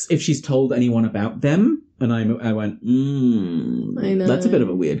asks if she's told anyone about them. And I went, I know. That's a bit of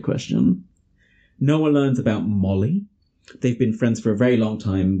a weird question. Noah learns about Molly. They've been friends for a very long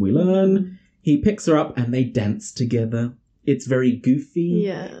time, we learn. He picks her up and they dance together. It's very goofy.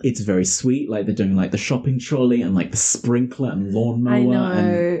 Yeah. It's very sweet. Like they're doing like the shopping trolley and like the sprinkler and lawnmower. I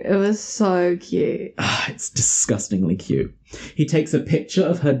know. It was so cute. It's disgustingly cute. He takes a picture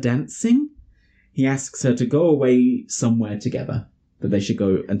of her dancing. He asks her to go away somewhere together. That they should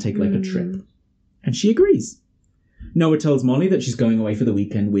go and take like a trip. And she agrees. Noah tells Molly that she's going away for the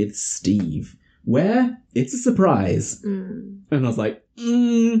weekend with Steve. Where? It's a surprise. And I was like,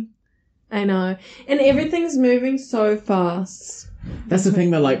 I know. And everything's moving so fast. That's the thing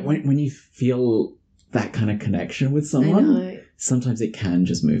that, like, when you feel that kind of connection with someone, sometimes it can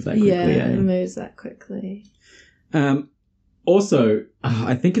just move that quickly. Yeah, it moves that quickly. Also,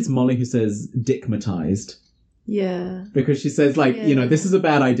 I think it's Molly who says dickmatized. Yeah. Because she says, like, you know, this is a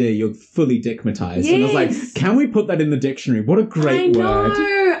bad idea. You're fully dickmatized. Yes. And I was like, can we put that in the dictionary? What a great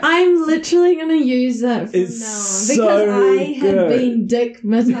word. I'm literally going to use that from now on. Because I have been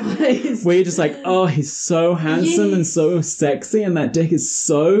dickmatized. Where you're just like, oh, he's so handsome and so sexy, and that dick is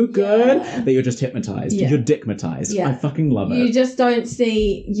so good that you're just hypnotized. Yeah. You're dickmatized. Yeah. I fucking love it. You just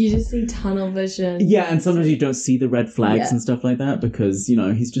see tunnel vision. Yeah, and sometimes you don't see the red flags and stuff like that because, you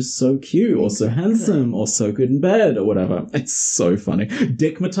know, he's just so cute or so handsome or so good in bed or whatever. It's so funny.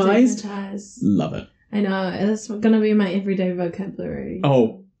 Dickmatized. Love it. I know. It's going to be my everyday vocabulary.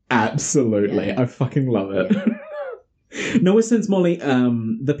 Oh, absolutely. Yeah. I fucking love it. Yeah. Noah sends Molly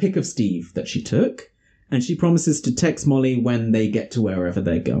the pic of Steve that she took, and she promises to text Molly when they get to wherever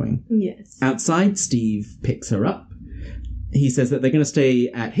they're going. Yes. Outside, Steve picks her up. He says that they're going to stay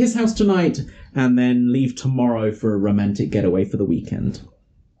at his house tonight and then leave tomorrow for a romantic getaway for the weekend.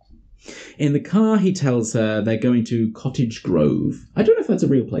 In the car, he tells her they're going to Cottage Grove. I don't know if that's a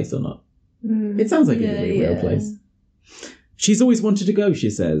real place or not. It sounds like it would be a real place. She's always wanted to go, she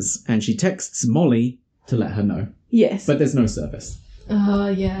says, and she texts Molly to let her know. Yes. But there's no service. Oh,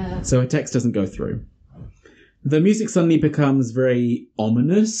 yeah. So her text doesn't go through. The music suddenly becomes very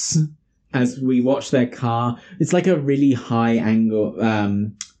ominous as we watch their car. It's like a really high angle,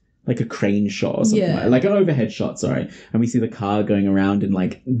 like a crane shot or something, like an overhead shot, sorry. And we see the car going around in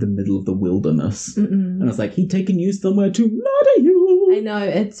like the middle of the wilderness. And I was like, he'd taken you somewhere to murder you. I know,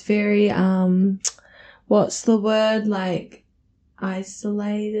 it's very, what's the word, like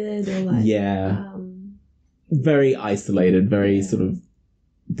isolated or like, very isolated, very sort of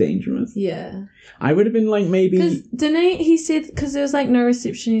dangerous. Yeah. I would have been like, maybe... Because didn't he said, because there was like no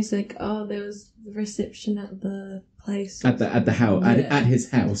reception, he's like, oh, there was reception at the place. At the house, at his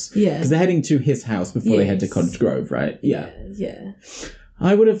house. Yeah. Because they're heading to his house before they head to Cottage Grove, right? Yeah. Yeah.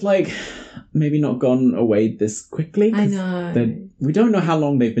 I would have, like, maybe not gone away this quickly. I know. We don't know how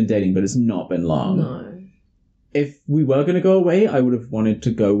long they've been dating, but it's not been long. No. If we were going to go away, I would have wanted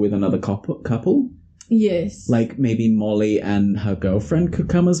to go with another couple. Yes. Like, maybe Molly and her girlfriend could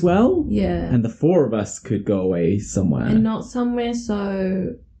come as well. Yeah. And the four of us could go away somewhere. And not somewhere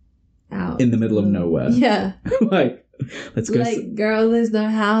so out. In the middle of nowhere. Yeah. Like, let's go... Like, girl, there's no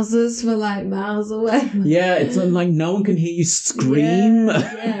houses for, like, miles away. Yeah, it's like no one can hear you scream.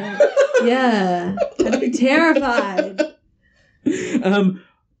 Yeah. Yeah. I'd be terrified.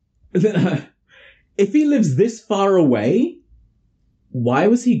 If he lives this far away, why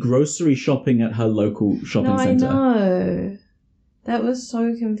was he grocery shopping at her local shopping centre? I know. That was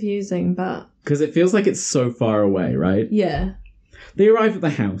so confusing, but... Because it feels like it's so far away, right? Yeah. They arrive at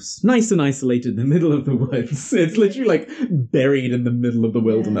the house, nice and isolated in the middle of the woods. It's literally like buried in the middle of the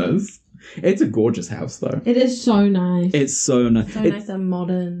wilderness. It's a gorgeous house, though. It is so nice. It's so nice. So nice and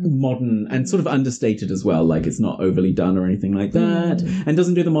modern. Modern and sort of understated as well. Like, it's not overly done or anything like that. And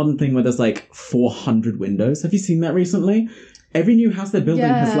doesn't do the modern thing where there's like 400 windows. Have you seen that recently? Every new house they're building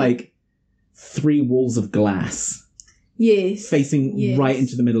has like 3 walls of glass. Yes. Facing right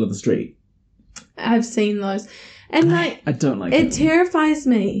into the middle of the street. I've seen those. And like... I don't like it. It terrifies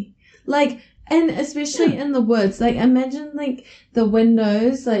me. Like... And especially in the woods, like, imagine, like, the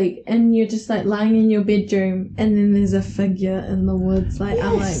windows, like, and you're just, like, lying in your bedroom, and then there's a figure in the woods. Like,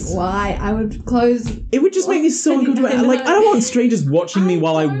 I'm like, why? I would close... It would just make me so uncomfortable. Like, I don't want strangers watching me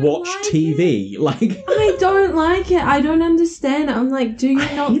while I watch TV. Like... I don't like it. I don't understand it. I'm like, do you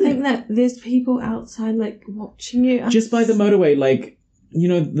not think that there's people outside, like, watching you? Just by the motorway, like... You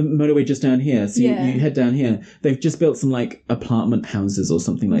know, the motorway just down here. So you head down here. They've just built some, like, apartment houses or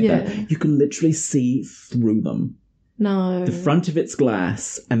something like that. You can literally see through them. No. The front of it's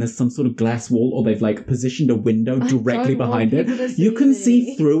glass, and there's some sort of glass wall, or they've, like, positioned a window directly behind it. You can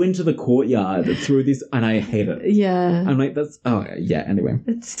see through into the courtyard through these, and I hate it. Yeah. I'm like, that's... Oh, yeah, anyway.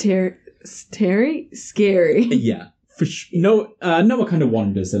 It's scary. Yeah. For Noah kind of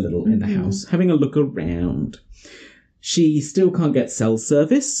wanders a little in the house, having a look around. She still can't get cell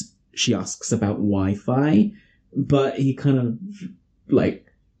service. She asks about Wi-Fi, but he kind of, like...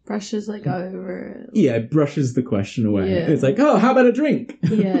 Brushes, like, over it. Yeah, brushes the question away. Yeah. It's like, oh, how about a drink?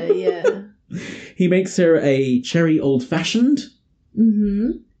 Yeah. He makes her a cherry old-fashioned.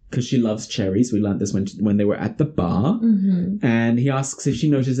 Mm-hmm. Because she loves cherries. We learned this when they were at the bar. Mm-hmm. And he asks if she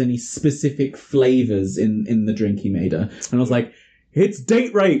noticed any specific flavours in the drink he made her. And I was like, it's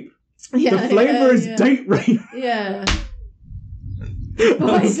date rape! Yeah, the flavour is date rape. Yeah.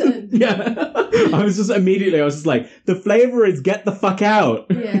 Poison. Yeah. I was just like, the flavour is get the fuck out.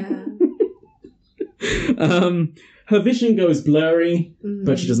 Yeah. Her vision goes blurry,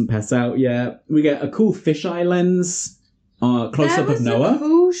 but she doesn't pass out yet. We get a cool fisheye lens, close up of Noah. A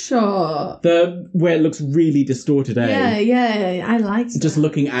cool shot. Where it looks really distorted, eh? Yeah. I liked Just that.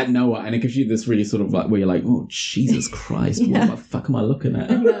 looking at Noah, and it gives you this really sort of like, where you're like, oh, Jesus Christ, what the fuck am I looking at?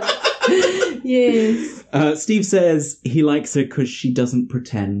 Yes. Steve says he likes her because she doesn't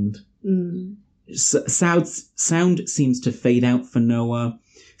pretend. Sound seems to fade out for Noah.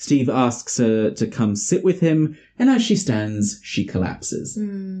 Steve asks her to come sit with him, and as she stands, she collapses.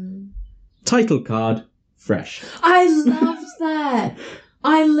 Title card, fresh. I loved that.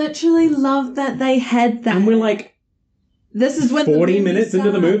 I literally loved that they had that. And we're like, this is when 40 minutes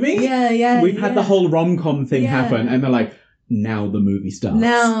into the movie? Yeah. We've had the whole rom-com thing happen, and they're like, now the movie starts.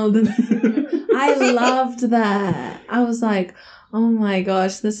 I loved that. I was like, oh my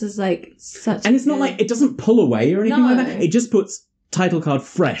gosh, this is like such. And it's not like, it doesn't pull away or anything like that. It just puts title card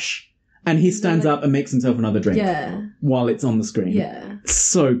fresh. And he stands up and makes himself another drink. Yeah. While it's on the screen. Yeah.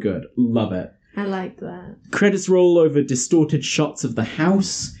 So good. Love it. I like that. Credits roll over distorted shots of the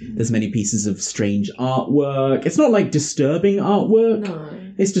house. There's many pieces of strange artwork. It's not like disturbing artwork.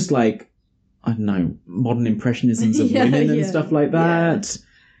 No. It's just like, I don't know, modern impressionisms of women and stuff like that.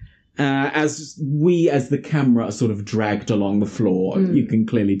 As the camera are sort of dragged along the floor, you can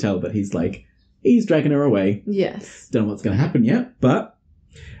clearly tell that he's dragging her away. Yes. Don't know what's going to happen yet, but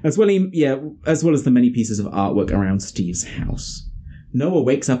as well as the many pieces of artwork around Steve's house. Noah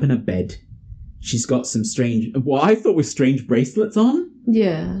wakes up in a bed. She's got some what I thought was strange bracelets on.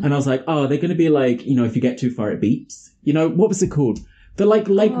 Yeah. And I was like, oh, they're going to be like, if you get too far, it beeps. What was it called? The leg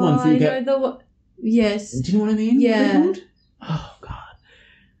ones that you get. Yes. Do you know what I mean? Yeah. Oh, God.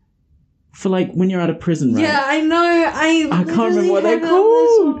 for like when you're out of prison, right? Yeah, I know. I can't remember what they're have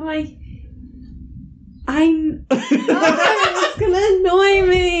called. It's gonna annoy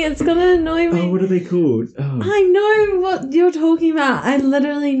me. It's gonna annoy me. Oh, what are they called? Oh. I know what you're talking about. I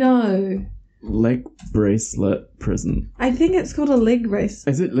literally know. Leg bracelet prison. I think it's called a leg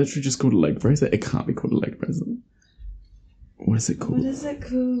bracelet. Is it literally just called a leg bracelet? It can't be called a leg bracelet. What is it called? What is it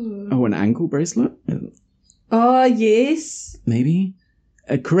called? Oh, an ankle bracelet? Oh, yes. Maybe?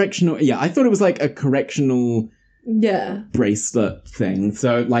 A correctional... Yeah, I thought it was like a correctional... Yeah. bracelet thing.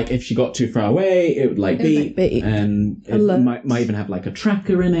 So, like, if she got too far away, it would, like, beep. And it might even have, like, a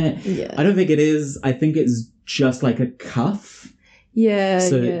tracker in it. Yeah. I don't think it is. I think it's just, like, a cuff. Yeah,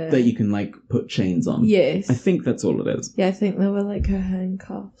 so yeah. that you can, like, put chains on. Yes. I think that's all it is. Yeah, I think they were, like, her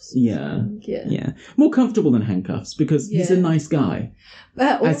handcuffs. Yeah. Yeah. Yeah. More comfortable than handcuffs, because he's a nice guy.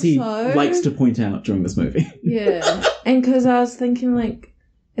 But also... As he likes to point out during this movie. Yeah. And because I was thinking, like,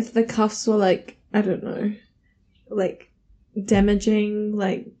 if the cuffs were, like, I don't know... like damaging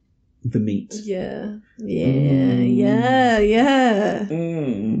like the meat. Yeah. Yeah.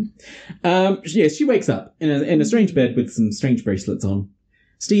 She wakes up in a strange bed with some strange bracelets on.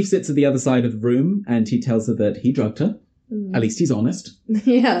 Steve sits at the other side of the room and he tells her that he drugged her. At least he's honest.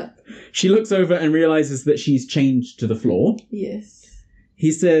 Yeah. She looks over and realizes that she's chained to the floor. Yes.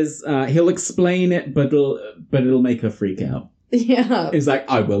 He says he'll explain it, but it'll make her freak out. Yeah. He's like,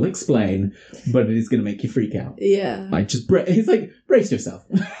 I will explain, but it is going to make you freak out. Yeah. Like, just he's like, brace yourself.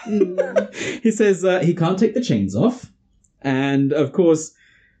 He says he can't take the chains off. And, of course,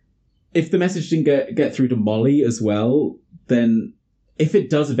 if the message didn't get through to Molly as well, then if it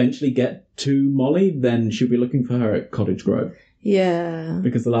does eventually get to Molly, then she'll be looking for her at Cottage Grove. Yeah.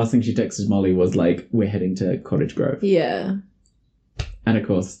 Because the last thing she texted Molly was like, we're heading to Cottage Grove. Yeah. And, of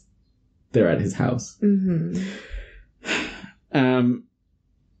course, they're at his house. Mm-hmm.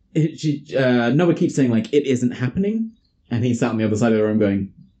 Noah keeps saying, like, it isn't happening. And he's sat on the other side of the room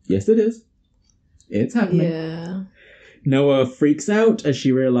going, yes, it is. It's happening. Yeah. Noah freaks out as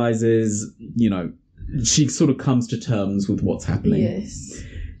she realizes, she sort of comes to terms with what's happening. Yes.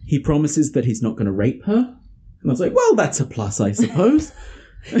 He promises that he's not going to rape her. And I was like, well, that's a plus, I suppose.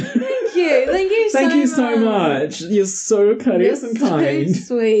 Thank you. Thank you so much. You're so courteous and kind.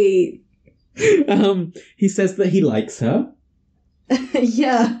 So sweet. He says that he likes her.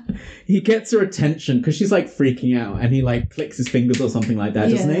 Yeah. He gets her attention because she's like freaking out and he like clicks his fingers or something like that,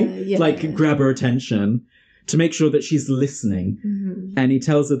 doesn't he? Yeah. Like grab her attention to make sure that she's listening. Mm-hmm. And he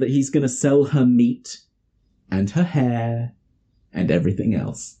tells her that he's going to sell her meat and her hair and everything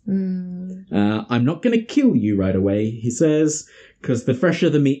else. I'm not going to kill you right away, he says, because the fresher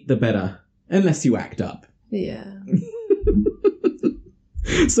the meat, the better, unless you act up. Yeah.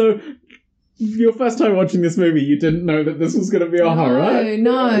 So... your first time watching this movie, you didn't know that this was going to be a horror?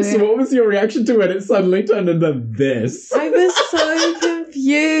 No. So what was your reaction to when it suddenly turned into this? I was so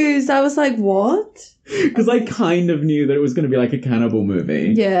confused. I was like, what? Because I kind of knew that it was going to be like a cannibal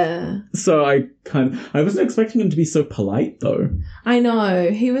movie. Yeah. So I wasn't expecting him to be so polite, though. I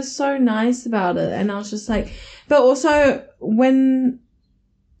know. He was so nice about it. And I was just like... But also, when...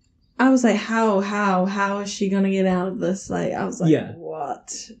 I was like, how is she going to get out of this? Like, I was like,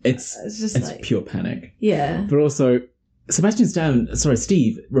 what? It's just like... pure panic. Yeah. But also,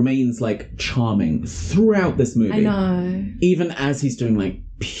 Steve remains, like, charming throughout this movie. I know. Even as he's doing, like,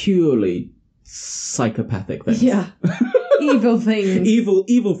 purely psychopathic things. Yeah. Evil things.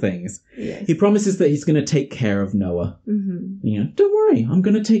 Evil things. Yes. He promises that he's going to take care of Noah. Mm-hmm. Don't worry, I'm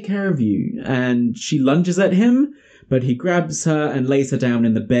going to take care of you. And she lunges at him, but he grabs her and lays her down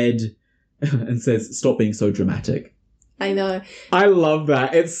in the bed and says, stop being so dramatic. I know. I love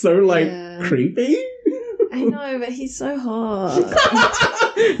that. It's so, like, creepy. I know, but he's so hot.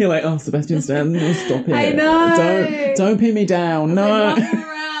 You're like, oh, Sebastian Stan, stop it. I know. Don't pin me down. No.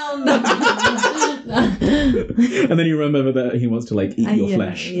 Around. And then you remember that he wants to, like, eat your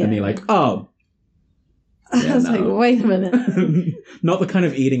flesh. Yeah. And you're like, oh. I was like, wait a minute. Not the kind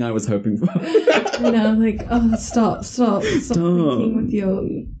of eating I was hoping for. And I'm like, oh, stop thinking with your...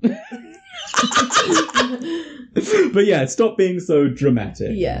 But yeah, stop being so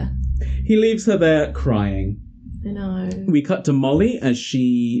dramatic. Yeah. He leaves her there crying. I know. We cut to Molly as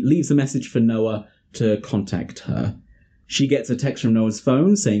she leaves a message for Noah to contact her. She gets a text from Noah's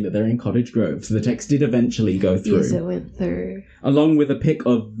phone saying that they're in Cottage Grove, so the text did eventually go through. Yes, it went through. Along with a pic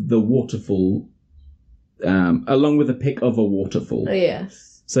of the waterfall. Oh,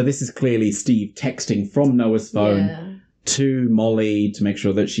 yes. So this is clearly Steve texting from Noah's phone to Molly to make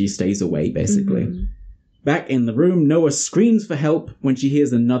sure that she stays away, basically. Mm-hmm. Back in the room, Noah screams for help when she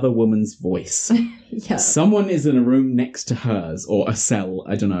hears another woman's voice. Yeah. Someone is in a room next to hers, or a cell,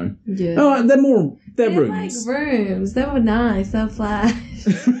 I don't know. Yeah. Oh, they're rooms. Like rooms. They were nice. They're flat.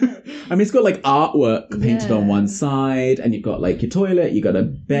 I mean, it's got like artwork painted on one side, and you've got like your toilet, you got a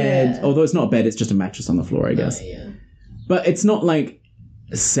bed. Yeah. Although it's not a bed, it's just a mattress on the floor, I guess. Oh, yeah. But it's not like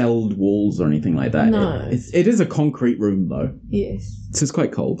celled walls or anything like that. No. It is a concrete room, though. Yes. So it's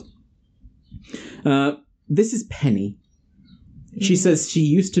quite cold. This is Penny. She says she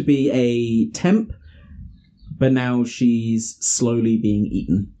used to be a temp, but now she's slowly being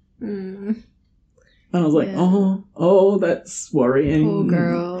eaten. And I was like, oh, that's worrying. Poor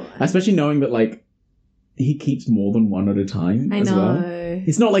girl. Especially knowing that, like, he keeps more than one at a time as well.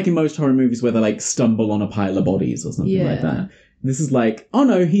 It's not like in most horror movies where they, like, stumble on a pile of bodies or something like that. This is like, oh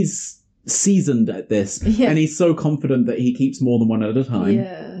no, he's seasoned at this. Yeah. And he's so confident that he keeps more than one at a time.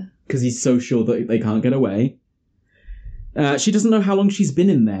 Yeah. Because he's so sure that they can't get away. She doesn't know how long she's been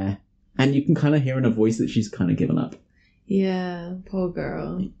in there. And you can kind of hear in her voice that she's kind of given up. Yeah, poor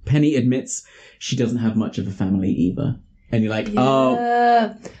girl. Penny admits she doesn't have much of a family either. And you're like,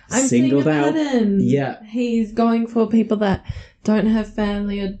 I'm singled out. Yeah. He's going for people that don't have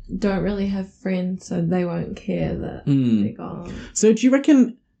family or don't really have friends, so they won't care that they're gone. So do you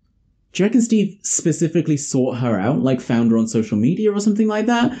reckon Steve specifically sought her out, like found her on social media or something like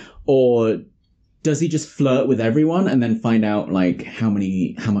that? Or does he just flirt with everyone and then find out like how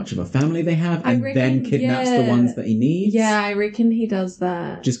much of a family they have and then kidnaps the ones that he needs? Yeah, I reckon he does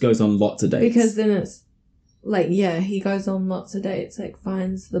that. Just goes on lots of dates. Because then it's like, he goes on lots of dates, like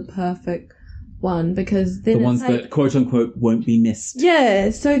finds the perfect one, because then the ones that quote unquote won't be missed.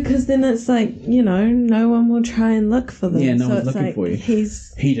 Yeah, so because then it's like, no one will try and look for them. Yeah, no one's looking for you.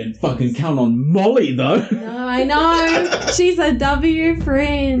 He didn't fucking count on Molly though. No, I know. She's a W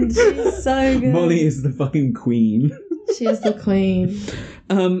friend. She's so good. Molly is the fucking queen. She is the queen.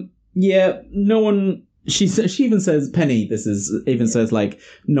 Yeah, no one. She even says, Penny. Says like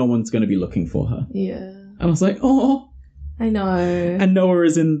no one's going to be looking for her. Yeah. And I was like, oh. I know. And Noah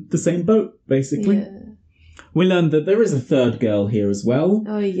is in the same boat, basically. Yeah. We learned that there is a third girl here as well.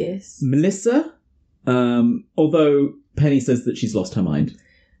 Oh, yes. Melissa. Although Penny says that she's lost her mind.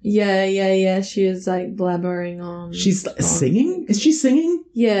 Yeah. She is like blabbering on. She's singing? Is she singing?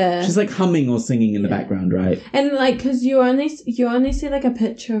 Yeah. She's like humming or singing in the background, right? And like, because you only see like a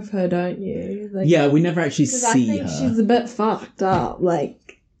picture of her, don't you? Like, yeah, we never actually see her. I think she's a bit fucked up, like.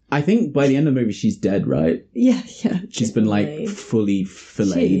 I think by the end of the movie, she's dead, right? Yeah. She's been, like, fully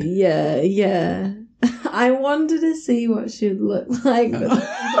filleted. Yeah. I wanted to see what she'd look like. But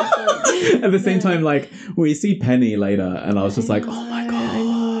at the same time, like, we see Penny later, and I was just like, oh my God.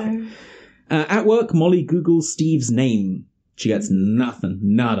 I know. At work, Molly Googles Steve's name. She gets nothing.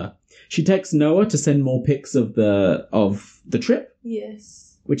 Nada. She texts Noah to send more pics of the trip.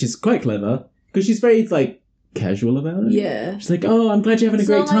 Yes. Which is quite clever, because she's very, like, casual about it. Yeah. She's like, oh, I'm glad you're having a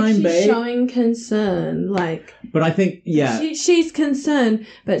great time, she's babe. Showing concern, like. But I think, she's concerned,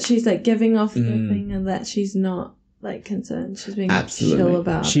 but she's like giving off the thing and that she's not like concerned. She's being chill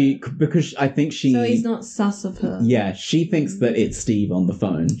about it. Because I think she. So he's not sus of her. Yeah, she thinks that it's Steve on the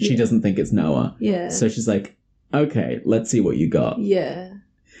phone. Yeah. She doesn't think it's Noah. Yeah. So she's like, okay, let's see what you got. Yeah.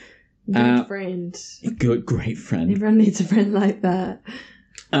 Good friend. Great friend. Everyone needs a friend like that.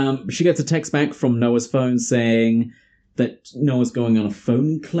 She gets a text back from Noah's phone saying that Noah's going on a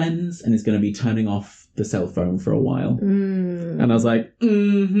phone cleanse and is going to be turning off the cell phone for a while. And I was like,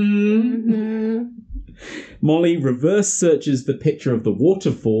 Molly reverse searches the picture of the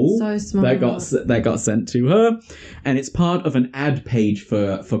waterfall so smart. that got sent to her, and it's part of an ad page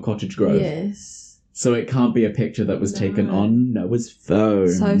for Cottage Grove. Yes. So it can't be a picture that was taken on Noah's phone.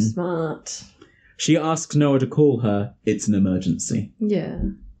 So smart. She asks Noah to call her. It's an emergency. Yeah.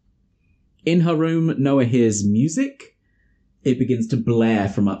 In her room, Noah hears music. It begins to blare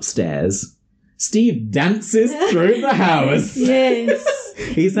from upstairs. Steve dances through the house. Yes.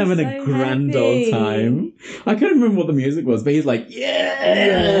 He's having a grand old time. I can't remember what the music was, but he's like,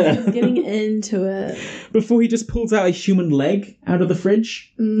 yeah! He's getting into it. Before he just pulls out a human leg out of the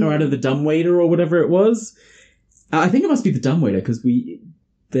fridge, or out of the dumbwaiter or whatever it was. I think it must be the dumbwaiter, because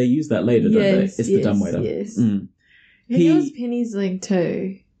they use that later, don't they? It's the dumbwaiter. Yes. It was Penny's leg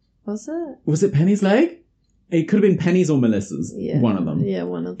too. Was it? Was it Penny's leg? It could have been Penny's or Melissa's. Yeah. One of them. Yeah,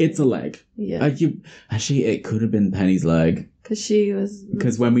 one of them. It's a leg. Yeah. Actually, it could have been Penny's leg.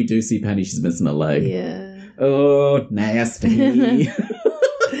 Because when we do see Penny, she's missing a leg. Yeah. Oh, nasty.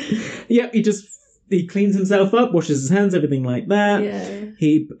 Yeah, he cleans himself up, washes his hands, everything like that. Yeah.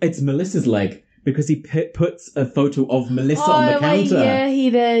 It's Melissa's leg. because he puts a photo of Melissa on the counter. Yeah, he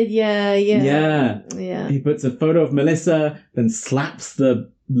did. Yeah. He puts a photo of Melissa, then slaps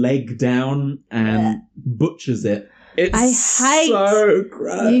the leg down and butchers it. It's so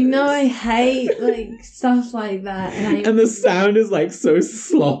gross. You know I hate like stuff like that. And the sound is like so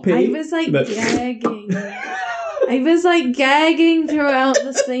sloppy. I was like gagging. I was like gagging throughout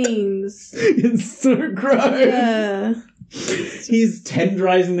the scenes. It's so gross. Yeah. He's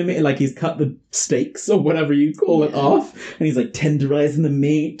tenderizing the meat, like he's cut the steaks or whatever you call it off, and he's like tenderizing the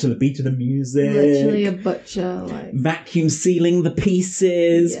meat to the beat of the music. Literally a butcher, like vacuum sealing the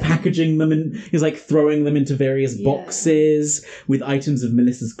pieces, packaging them, and he's like throwing them into various boxes with items of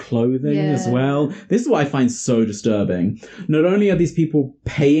Melissa's clothing as well. This is what I find so disturbing. Not only are these people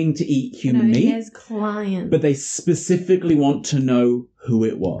paying to eat human meat, he has clients, but they specifically want to know who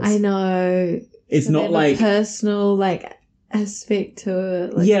it was. I know. It's so not like personal, like aspect to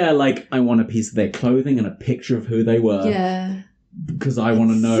it. Like, like I want a piece of their clothing and a picture of who they were. Yeah. Because I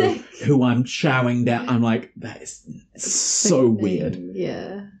want to know who I'm chowing down. I'm like, that is so weird.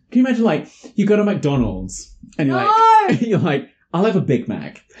 Yeah. Can you imagine, like, you go to McDonald's and you're you're like, I'll have a Big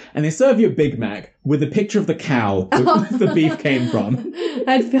Mac. And they serve you a Big Mac with a picture of the cow that the beef came from.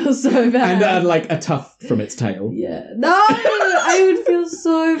 I'd feel so bad. And like a tuft from its tail. Yeah. No, I would feel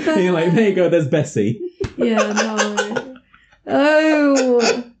so bad. And you're like, there you go, there's Bessie. Yeah, no.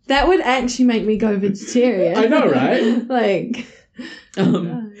 Oh, that would actually make me go vegetarian. I know, right? Like...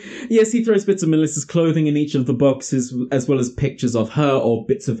 Yes, he throws bits of Melissa's clothing in each of the boxes, as well as pictures of her or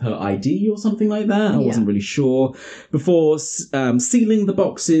bits of her ID or something like that. I wasn't really sure. Before sealing the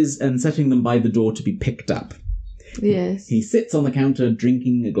boxes and setting them by the door to be picked up. Yes. He sits on the counter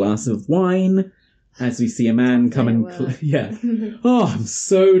drinking a glass of wine as we see a man come and... Oh, I'm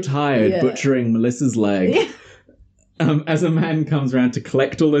so tired butchering Melissa's leg. Yeah. As a man comes around to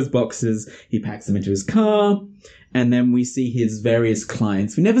collect all those boxes, he packs them into his car, and then we see his various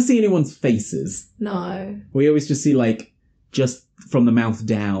clients. We never see anyone's faces. No. We always just see, like, just from the mouth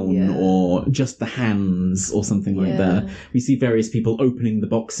down, or just the hands, or something like that. We see various people opening the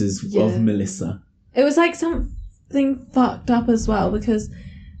boxes of Melissa. It was, like, something fucked up as well, because,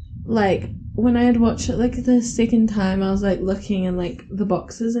 like... When I had watched it, like, the second time, I was, like, looking in, like, the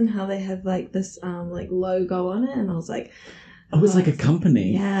boxes and how they have, like, this, like, logo on it, and I was like... Oh, it's like a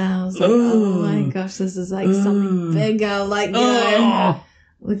company. Yeah, I was like, oh my gosh, this is, like, something bigger, like, you know,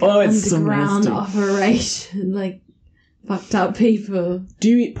 like an underground operation, like, fucked up people. Do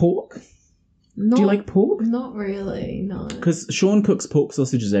you eat pork? Do you like pork? Not really, no. Because Sean cooks pork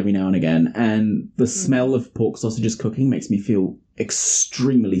sausages every now and again, and the smell of pork sausages cooking makes me feel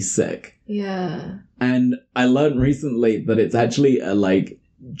extremely sick. Yeah. And I learned recently that it's actually a, like,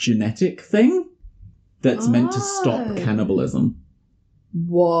 genetic thing that's meant to stop cannibalism.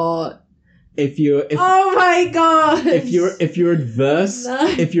 What? Oh my god! If you're adverse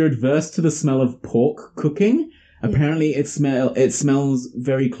to the smell of pork cooking, apparently it smells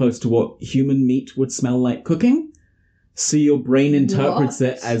very close to what human meat would smell like cooking. So your brain interprets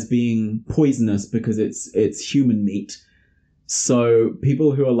it as being poisonous because it's human meat. So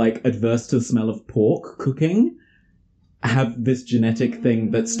people who are, like, adverse to the smell of pork cooking have this genetic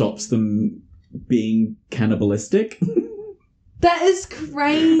thing that stops them being cannibalistic. That is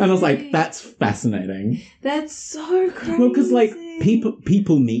crazy. And I was like, that's fascinating. That's so crazy. Well, because, like,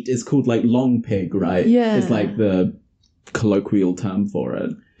 people meat is called, like, long pig, right? Yeah. It's, like, the colloquial term for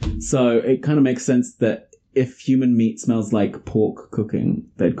it. So it kind of makes sense that if human meat smells like pork cooking,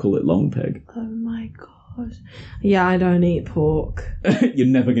 they'd call it long pig. Oh my gosh. Yeah, I don't eat pork. You're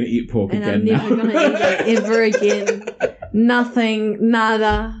never going to eat pork again now. I'm never going to eat it ever again. Nothing,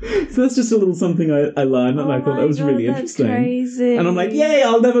 nada. So that's just a little something I learned, and I thought that was really interesting. Crazy. And I'm like, yay,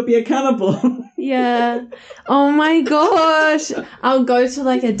 I'll never be a cannibal. Yeah. Oh my gosh. I'll go to,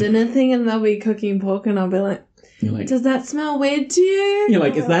 like, a dinner thing and they'll be cooking pork and I'll be like, does that smell weird to you? You're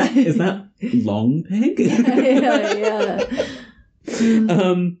like, is that long pig? Yeah.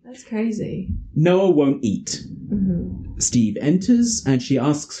 That's crazy. Noah won't eat. Mm-hmm. Steve enters and she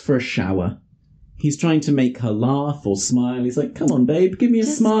asks for a shower. He's trying to make her laugh or smile. He's like, come on, babe, give me a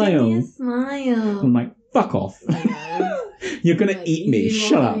smile. Give me a smile. I'm like, fuck off. You're going to eat me.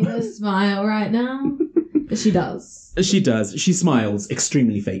 Shut up. You want me to smile right now? But she does. She does. She smiles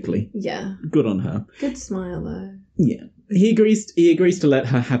extremely fakely. Yeah. Good on her. Good smile, though. Yeah. He agrees to let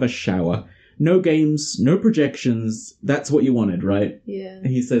her have a shower. No games, no projections. That's what you wanted, right? Yeah. And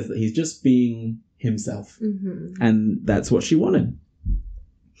he says that he's just being himself. Mm-hmm. And that's what she wanted.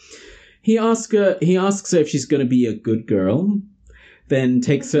 He asks her if she's going to be a good girl, then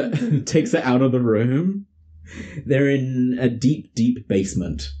takes her out of the room, They're in a deep, deep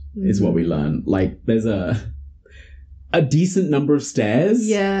basement, is what we learn. Like, there's a decent number of stairs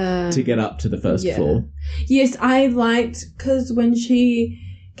to get up to the first floor. Yes, I liked, because when she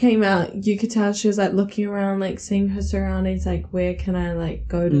came out, you could tell she was, like, looking around, like, seeing her surroundings, like, where can I, like,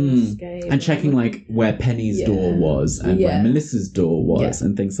 go to escape? And checking, like, where Penny's door was and where Melissa's door was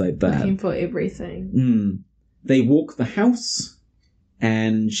and things like that. Looking for everything. They walk the house,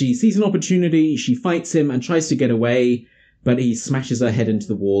 and she sees an opportunity, she fights him and tries to get away, but he smashes her head into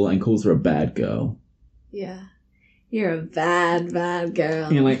the wall and calls her a bad girl. Yeah. You're a bad, bad girl.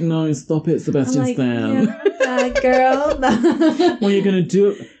 And you're like, no, stop it, Sebastian Stan. You're a bad girl. What are you going to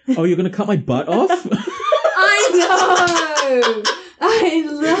do? Oh, you're going to cut my butt off? I know! I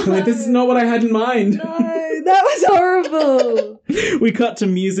love Like, this is not what I had in mind. No, that was horrible. We cut to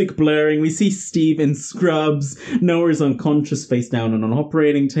music blaring. We see Steve in scrubs. Noah is unconscious, face down on an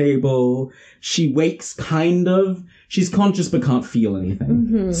operating table. She wakes, kind of. She's conscious but can't feel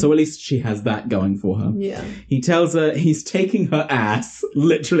anything. So at least she has that going for her. Yeah. He tells her he's taking her ass.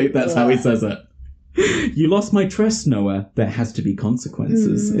 Literally, that's how he says it. You lost my trust, Noah. There has to be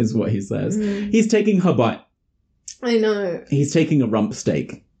consequences, is what he says. He's taking her butt. I know. He's taking a rump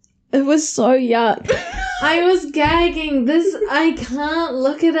steak. It was so yuck. I was gagging. I can't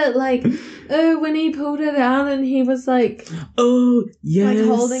look at it like, oh, when he pulled it out and he was like, oh, yes. like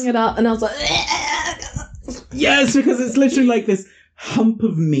holding it up, and I was like, yes, because it's literally like this hump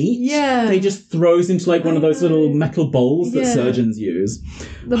of meat. Yeah. They just throws into like one of those little metal bowls that surgeons use.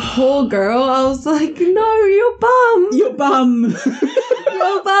 The poor girl. I was like, no, your bum. Your bum.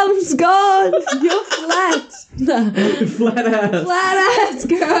 Your bum's gone. You're flat. Flat ass. Flat ass,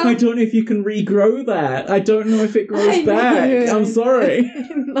 girl. I don't know if you can regrow that. I don't know if it grows back. I'm sorry.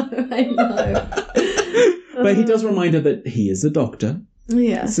 I know. But he does remind her that he is a doctor.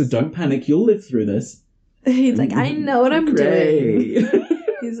 Yeah. So don't panic. You'll live through this. He's like, I know what I'm doing.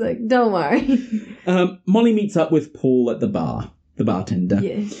 He's like, don't worry. Molly meets up with Paul at the bar, the bartender.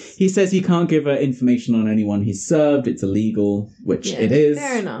 Yes. He says he can't give her information on anyone he's served. It's illegal, which it is.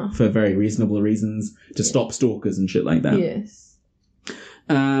 Fair enough. For very reasonable reasons, to stop stalkers and shit like that. Yes.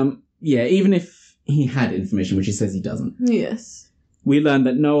 Even if he had information, which he says he doesn't. Yes. We learn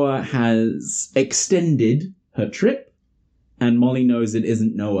that Noah has extended her trip, and Molly knows it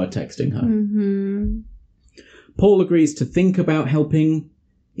isn't Noah texting her. Mm-hmm. Paul agrees to think about helping,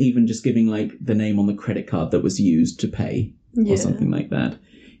 even just giving, like, the name on the credit card that was used to pay, or something like that.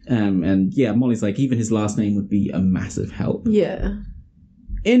 Molly's like, even his last name would be a massive help. Yeah.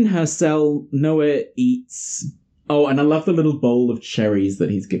 In her cell, Noah eats... Oh, and I love the little bowl of cherries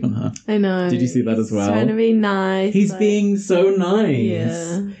that he's given her. I know. Did you see that as well? He's trying to be nice. He's being so nice.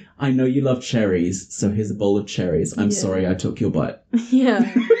 Yeah. I know you love cherries, so here's a bowl of cherries. I'm sorry I took your butt.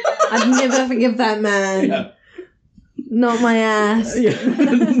 Yeah. I'd never forgive that man. Yeah. Not my ass. Yeah.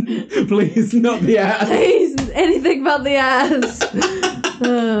 Please, not the ass. Please, anything but the ass.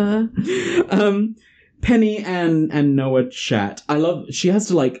 Penny and Noah chat. She has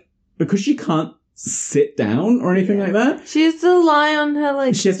to, like, because she can't sit down or anything like that. She has to lie on her,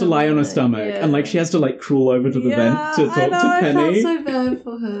 like, she has to lie on her stomach, and, like, she has to, like, crawl over to the vent to talk to Penny. I felt so bad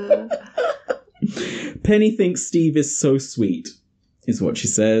for her. Penny thinks Steve is so sweet, is what she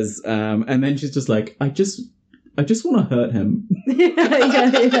says. And then she's just like, I just want to hurt him.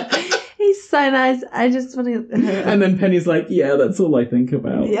 Yeah. He's so nice. I just want to hurt him. And then Penny's like, yeah, that's all I think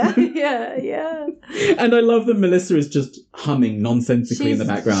about. Yeah. And I love that Melissa is just humming nonsensically in the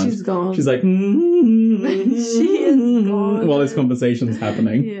background. She's gone. She's like, She is gone. while this conversation's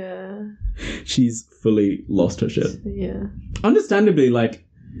happening. Yeah. She's fully lost her shit. Yeah. Understandably, like,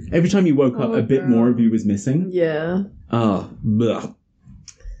 every time you woke up, a bit more of you was missing. Yeah. Blech.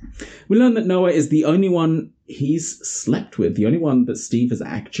 We learn that Noah is the only one he's slept with, the only one that Steve has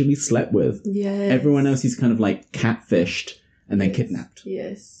actually slept with. Yes. Everyone else he's kind of like catfished and then kidnapped.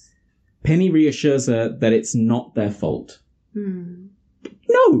 Yes. Penny reassures her that it's not their fault.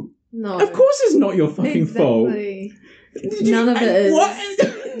 No. Of course it's not your fucking fault. None of it is. What?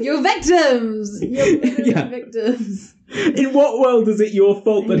 You're victims. You're victims. In what world is it your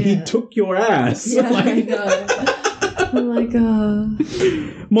fault that he took your ass? Yeah, I know. Oh my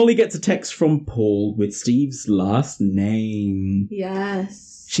god. Molly gets a text from Paul with Steve's last name.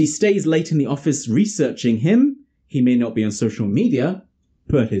 Yes. She stays late in the office researching him. He may not be on social media,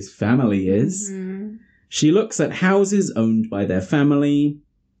 but his family is. Mm-hmm. She looks at houses owned by their family.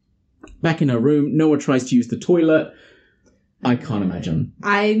 Back in her room, Noah tries to use the toilet. I can't imagine.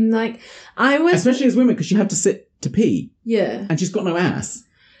 Especially as women, because you have to sit to pee. Yeah. And she's got no ass.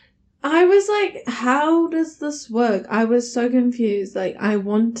 I was like, how does this work? I was so confused. Like, I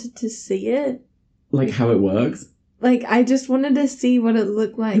wanted to see it. like how it works. Like, I just wanted to see what it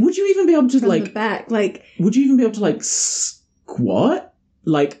looked like. Would you even be able to from like the back? Like, would you even be able to like squat?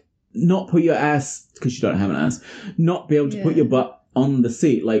 Like, not put your ass, because you don't have an ass, not be able to put your butt on the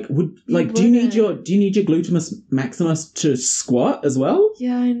seat. Like, do you need your gluteus maximus to squat as well?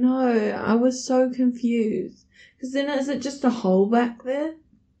 Yeah, I know. I was so confused. Because then is it just a hole back there?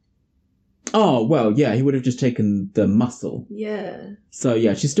 Oh, well, yeah, he would have just taken the muscle. Yeah. So,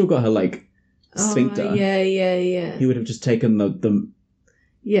 yeah, she's still got her, like, sphincter. Oh, yeah. He would have just taken the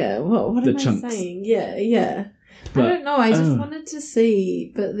Yeah, what the am chunks. I saying? Yeah. But, I don't know, I just wanted to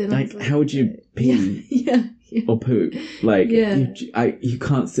see, but then I was like, how would you pee? Yeah. Or poop? Like, Yeah. you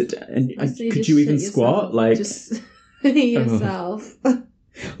can't sit down. And So could just you even sit squat? yourself, Like, just yourself.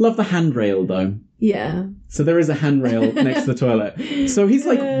 love the handrail, though. Yeah. So there is a handrail next to the toilet. So he's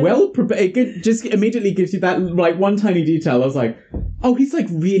like well prepared. It just immediately gives you that like one tiny detail. I was like, oh, he's like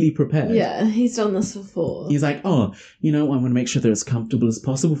really prepared. Yeah, he's done this before. He's like, oh, I want to make sure they're as comfortable as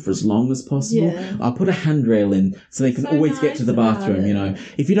possible for as long as possible. Yeah. I'll put a handrail in so they can So always get to the nice bathroom, about it.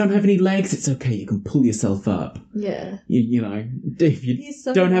 If you don't have any legs, it's okay. You can pull yourself up. Yeah. If you He's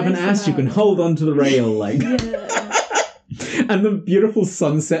so don't have an nice ass, you about can it. hold onto the rail, like. Yeah. And the beautiful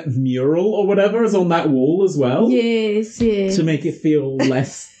sunset mural or whatever is on that wall as well. Yes. To make it feel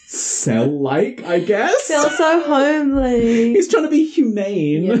less cell-like, I guess. Feel so homely. He's trying to be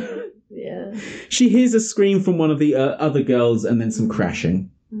humane. Yeah. She hears a scream from one of the other girls and then some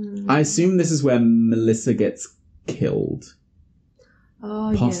crashing. I assume this is where Melissa gets killed.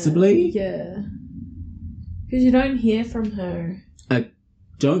 Oh, Possibly? Yeah. Because you don't hear from her. I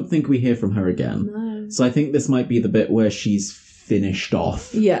don't think we hear from her again. No. So I think this might be the bit where she's finished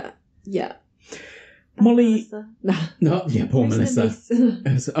off. Yeah. Molly... Nah. No, yeah, poor Melissa.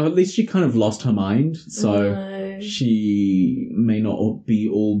 At least she kind of lost her mind, so No. she may not be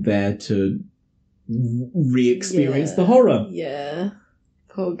all there to re-experience the horror. Yeah.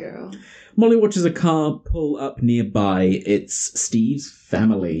 Poor girl. Molly watches a car pull up nearby. It's Steve's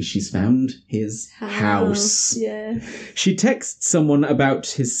family. She's found his house. Yeah. She texts someone about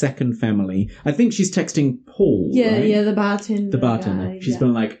his second family. I think she's texting Paul, Yeah, right? yeah, the bartender. The bartender. Guy, She's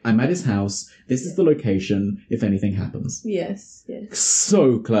been like, I'm at his house. This is the location if anything happens. Yes.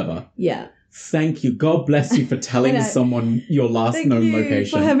 So clever. Yeah. Thank you. God bless you for telling I know. someone your last Thank known you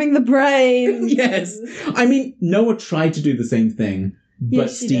location. for having the brain. Yes. I mean, Noah tried to do the same thing, but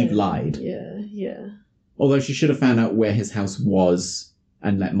Yes, she Steve did. lied. Yeah. Although she should have found out where his house was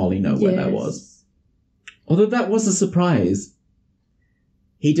and let Molly know where that was. Although that was a surprise.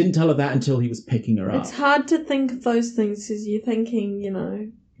 He didn't tell her that until he was picking her up. It's hard to think of those things because you're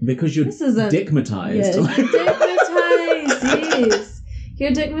thinking, Because you're this isn't- dickmatized. Yeah, you're digmatized, yes.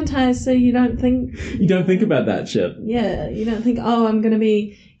 You're digmatized, so you don't think... You don't think about that shit. Yeah, you don't think, oh, I'm going to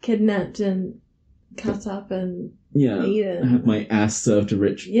be kidnapped and cut up and Yeah. eaten. Have my ass served to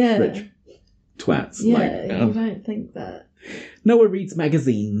rich twats. Yeah, Like, you don't think that. Noah reads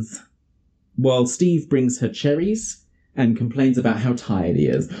magazines, while Steve brings her cherries and complains about how tired he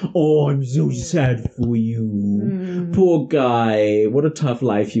is. Oh, I'm so sad for you. Poor guy. What a tough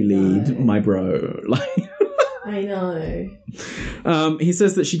life you lead, my bro. Like, I know. he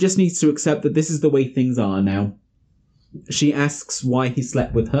says that she just needs to accept that this is the way things are now. She asks why he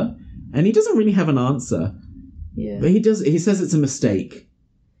slept with her, and he doesn't really have an answer. Yeah. But he says it's a mistake.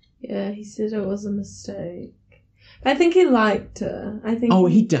 Yeah, he said it was a mistake. I think he liked her. Oh,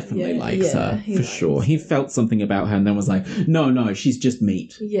 he definitely likes her, he for likes sure. her. He felt something about her and then was like, no, she's just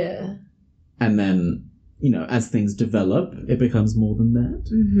meat. Yeah. And then, as things develop, it becomes more than that.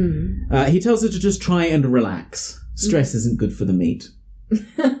 Mm-hmm. He tells her to just try and relax. Stress isn't good for the meat.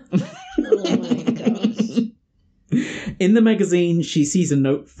 Oh my gosh. In the magazine, she sees a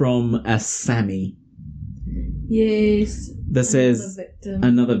note from a Sammy Yes. that says,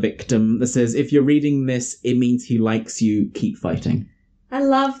 another victim, that says, if you're reading this, it means he likes you, keep fighting. I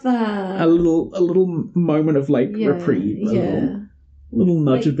love that. A little moment of reprieve. A little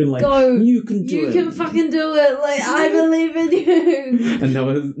nudge of being like, go. you can do it. You can fucking do it. Like, I believe in you.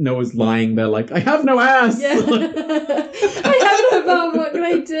 And Noah's lying there like, I have no ass. Yeah. I have no mum. What can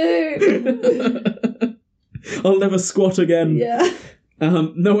I do? I'll never squat again. Yeah.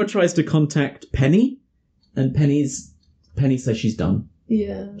 Noah tries to contact Penny, and Penny says she's done.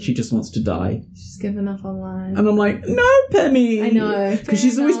 Yeah. She just wants to die. She's given up on life. And I'm like, no, Penny. I know. Because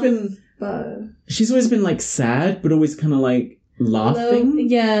she's always been like sad, but always kind of like laughing.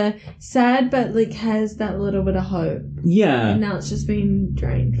 Sad, but like has that little bit of hope. Yeah. And now it's just been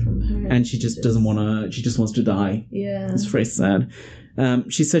drained from her. And she just doesn't want to. She just wants to die. Yeah. It's very sad.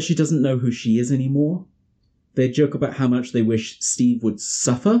 She says she doesn't know who she is anymore. They joke about how much they wish Steve would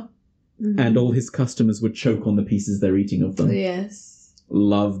suffer and all his customers would choke on the pieces they're eating of them. Yes.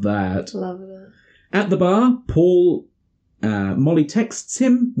 Love that. Love it. At the bar, Molly texts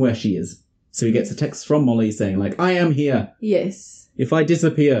him where she is. So he gets a text from Molly saying, like, I am here. Yes. If I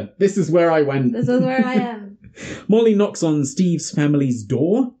disappear, this is where I went. This is where I am. Molly knocks on Steve's family's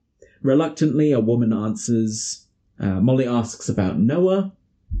door. Reluctantly, a woman answers. Molly asks about Noah.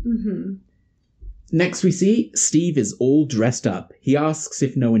 Mm-hmm. Next we see Steve is all dressed up. He asks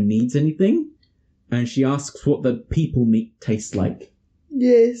if no one needs anything. And she asks what the people meat tastes like.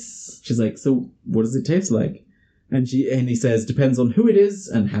 Yes. She's like, so what does it taste like? And he says, depends on who it is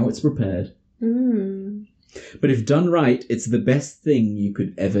and how it's prepared. Mm. But if done right, it's the best thing you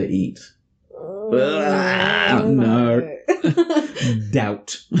could ever eat. No.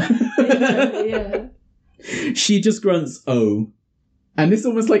 Doubt. Yeah. She just grunts, oh. And this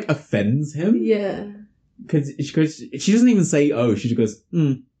almost like offends him. Yeah. Because she doesn't even say oh, she just goes,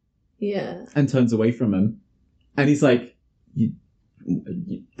 Yeah. and turns away from him. And he's like,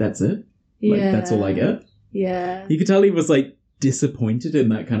 that's it? Yeah. Like, that's all I get? Yeah. You could tell he was like disappointed in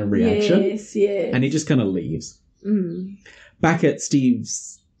that kind of reaction. Yes, yes. And he just kind of leaves. Mm. Back at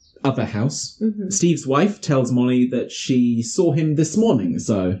Steve's other house, Mm-hmm. Steve's wife tells Molly that she saw him this morning,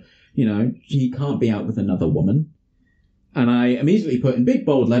 so, he can't be out with another woman. And I immediately put in big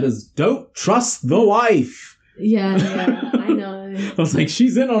bold letters, don't trust the wife! Yeah, I know. I was like,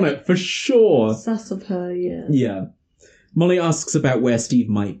 she's in on it for sure. Sus of her, yeah. Yeah. Molly asks about where Steve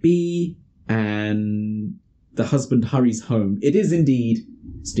might be, and the husband hurries home. It is indeed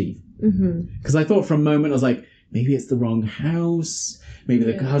Steve. Because I thought for a moment, I was like, maybe it's the wrong house. Maybe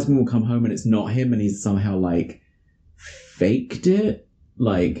the husband will come home and it's not him and he's somehow, like, faked it.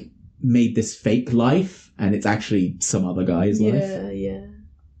 Like, made this fake life and it's actually some other guy's life. Yeah.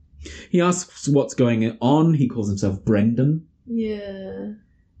 He asks what's going on. He calls himself Brendan. Yeah.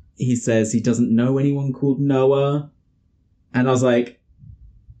 He says he doesn't know anyone called Noah. And I was like,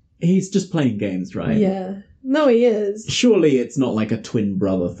 he's just playing games, right? Yeah. No, he is. Surely it's not like a twin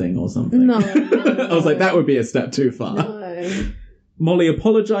brother thing or something. No. I was like, that would be a step too far. No. Molly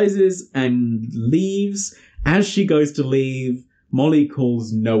apologizes and leaves. As she goes to leave, Molly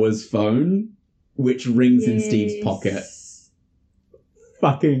calls Noah's phone, which rings in Steve's pocket.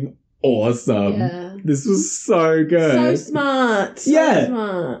 Fucking awesome. Yeah. This was so good. So smart. So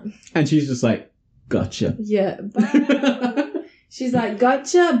smart. And she's just like, gotcha. Yeah. But she's like,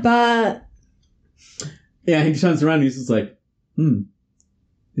 gotcha, but... Yeah, he turns around and he's just like,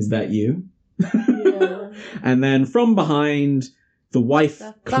 is that you? Yeah. And then from behind, the wife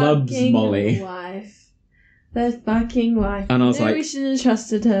clubs Molly. The fucking wife. And I was like, we shouldn't have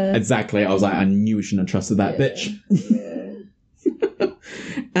trusted her. Exactly. I was like, I knew we shouldn't have trusted that bitch. Yeah.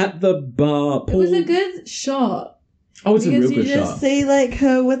 At the bar, Paul... It was a good shot. Oh, it's a real good Because you just see, like,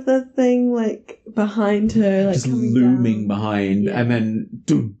 her with the thing, like, behind her, like, just coming looming down. behind, Yeah. and then,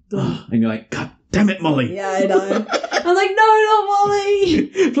 doom, and you're like, God damn it, Molly! Yeah, I know. I'm like, no, not Molly!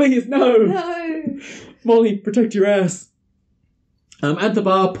 Please, no! No! Molly, protect your ass! At the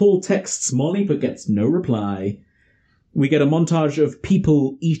bar, Paul texts Molly, but gets no reply. We get a montage of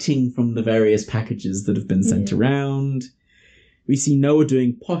people eating from the various packages that have been sent around. We see Noah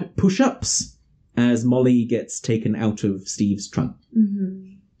doing push-ups as Molly gets taken out of Steve's trunk.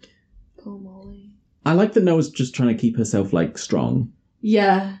 Mm-hmm. Poor Molly. I like that Noah's just trying to keep herself, like, strong.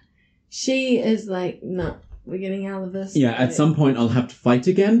 Yeah. She is like, no, we're getting out of this. Yeah, at some point I'll have to fight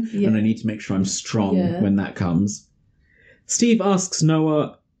again, Yeah. and I need to make sure I'm strong Yeah. when that comes. Steve asks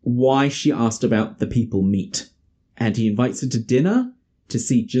Noah why she asked about the people meat, and he invites her to dinner to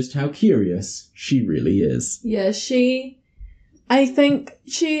see just how curious she really is. Yeah, I think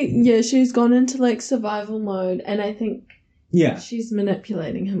she's gone into, like, survival mode, and I think she's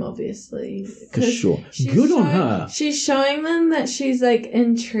manipulating him, obviously. For sure. Good on her. She's showing them that she's, like,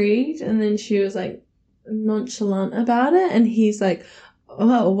 intrigued, and then she was, like, nonchalant about it, and he's like,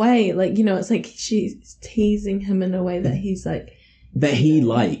 oh, wait, like, it's like she's teasing him in a way that he's, like... That he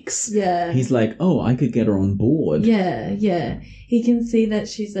likes. Yeah. He's like, oh, I could get her on board. Yeah. He can see that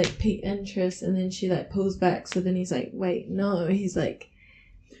she's, like, piqued interest, and then she, like, pulls back, so then he's like, wait, no. He's like,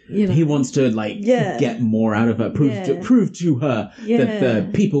 He wants to, like, get more out of her, prove to her that the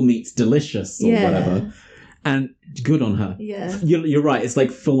people meat's delicious or whatever. And good on her. Yeah. You're right, it's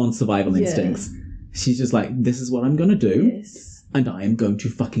like full-on survival instincts. She's just like, this is what I'm gonna do. Yes. And I am going to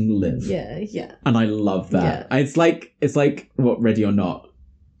fucking live. Yeah. And I love that. Yeah. It's like, what, Ready or Not?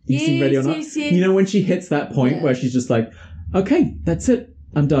 You see Ready or Not? Yes. You know when she hits that point where she's just like, okay, that's it.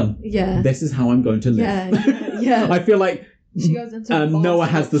 I'm done. Yeah. This is how I'm going to live. Yeah. I feel like She goes into Noah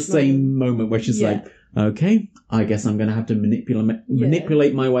has the same moment where she's like, okay, I guess I'm going to have to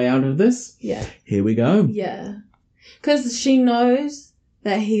manipulate my way out of this. Yeah. Here we go. Yeah. Because she knows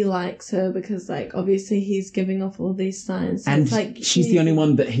that he likes her because, like, obviously he's giving off all these signs. So and it's like she's the only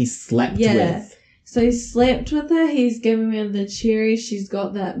one that he slept with. So he slept with her. He's giving her the cherry. She's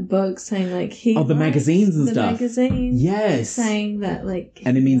got that book saying, like, the magazines and the stuff. Magazines. Yes. Saying that, like...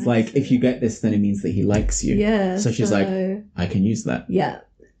 And it means, like, if you get this, then it means that he likes you. Yeah. So she's like, I can use that. Yeah.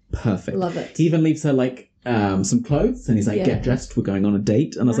 Perfect. Love it. He even leaves her, like, some clothes, and he's like, get dressed, we're going on a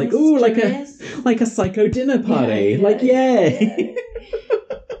date. And I was like, ooh, like a psycho dinner party. Yay.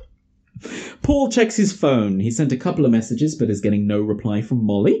 Paul checks his phone. He sent a couple of messages, but is getting no reply from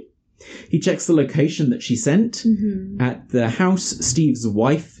Molly. He checks the location that she sent. At the house, Steve's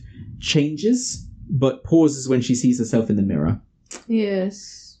wife changes, but pauses when she sees herself in the mirror.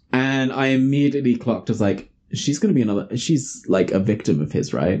 Yes. And I immediately clocked as like, she's like a victim of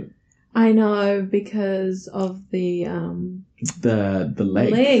his, right? I know, because of the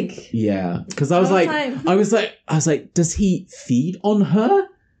leg. Leg. Yeah. Because I was like, does he feed on her?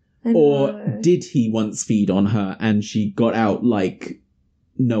 Or did he once feed on her and she got out like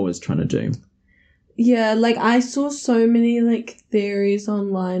Noah's trying to do? Yeah, like I saw so many like theories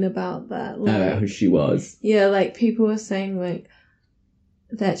online about that. Like, who she was. Yeah, like people were saying like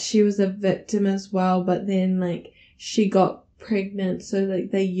that she was a victim as well, but then like she got pregnant, so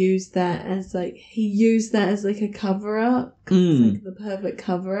like he used that as like a cover up. Like the perfect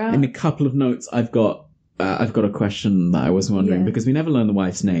cover up. In a couple of notes I've got a question that I was wondering, because we never learn the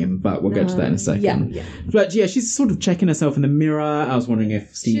wife's name, but we'll get to that in a second. Yeah. But yeah, she's sort of checking herself in the mirror. I was wondering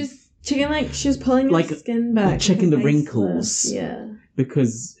if Steve... She was pulling her skin back. Checking the wrinkles. Yeah.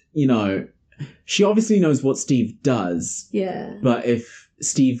 Because, she obviously knows what Steve does. Yeah. But if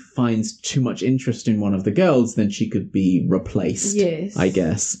Steve finds too much interest in one of the girls, then she could be replaced. Yes. I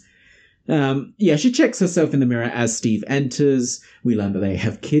guess. She checks herself in the mirror as Steve enters. We learn that they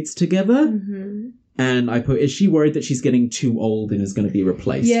have kids together. Mm-hmm. And I put, is she worried that she's getting too old and is going to be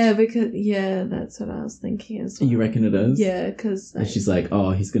replaced? Yeah, because, that's what I was thinking as well. You reckon it is? Yeah, because... And she's like, oh,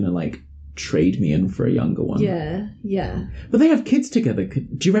 he's going to, like, trade me in for a younger one. Yeah. But they have kids together.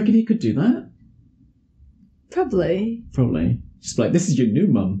 Do you reckon he could do that? Probably. Just like, this is your new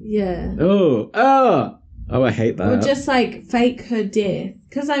mum. Yeah. Oh, I hate that. Or just, like, fake her death.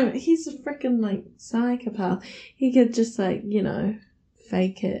 Because he's a freaking, like, psychopath. He could just, like,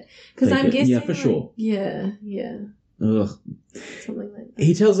 fake it. Because I'm guessing... Yeah, for sure. Yeah. Ugh. Something like that.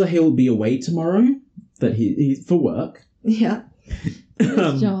 He tells her he'll be away tomorrow, that he's for work. Yeah.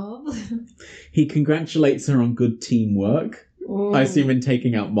 Good job. He congratulates her on good teamwork. Oh. I assume in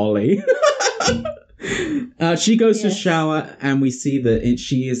taking out Molly. She goes to shower, and we see that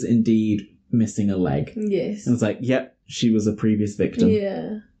she is indeed missing a leg. Yes. And it's like, yep, she was a previous victim.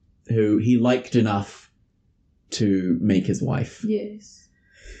 Yeah. Who he liked enough to make his wife. Yes.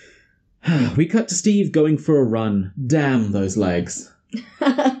 We cut to Steve going for a run. Damn those legs.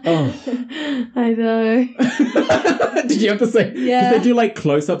 Oh. I know. Did you have to say? Yeah. They do like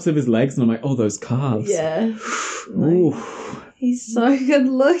close-ups of his legs, and I'm like, oh, those calves. Yeah. He's so good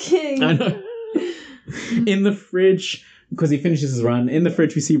looking. I know. In the fridge, because he finishes his run, in the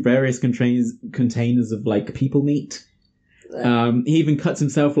fridge we see various containers of like people meat. He even cuts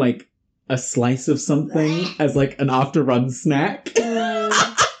himself like a slice of something as like an after-run snack.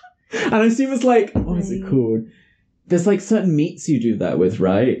 And I assume it's like, what is it called? There's like certain meats you do that with,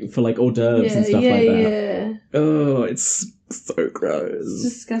 right? For like hors d'oeuvres and stuff like that. Yeah. Oh, it's so gross. It's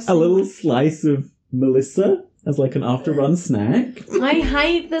disgusting. A little slice of Melissa as like an after-run snack. I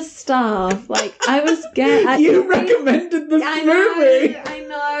hate this stuff. Like, I was You recommended this movie! I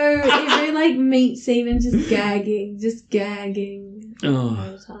know. Every like meat scene and just gagging. All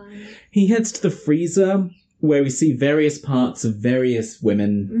the time. He heads to the freezer, where we see various parts of various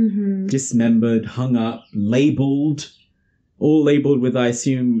women, dismembered, hung up, labelled, all labelled with, I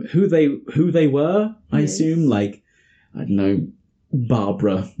assume, who they were. I assume, like, I don't know,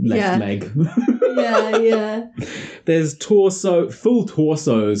 Barbara, left leg. Yeah. There's full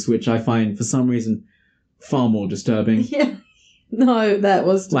torsos, which I find, for some reason, far more disturbing. Yeah. No, that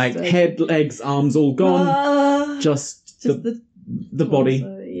was disturbing. Like, head, legs, arms, all gone. Just the body.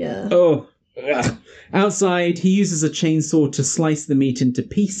 Yeah. Oh. Ugh. Outside, he uses a chainsaw to slice the meat into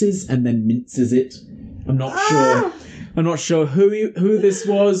pieces and then minces it. I'm not sure. I'm not sure who this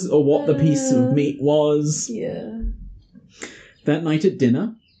was or what the piece of meat was. Yeah. That night at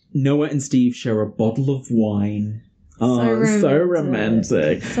dinner, Noah and Steve share a bottle of wine. Oh, so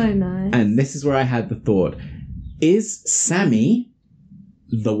romantic. So nice. And this is where I had the thought. Is Sammy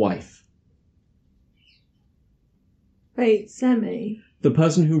the wife? Wait, Sammy? The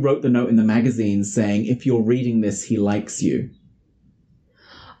person who wrote the note in the magazine saying, if you're reading this, he likes you.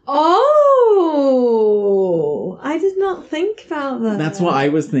 Oh! I did not think about that. That's what I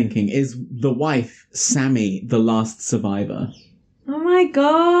was thinking. Is the wife, Sammy, the last survivor? Oh my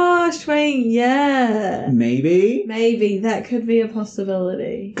gosh, wait, yeah. Maybe. That could be a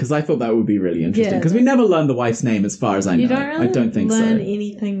possibility. Because I thought that would be really interesting. Because we never learned the wife's name as far as I know. You don't really I don't think learn so.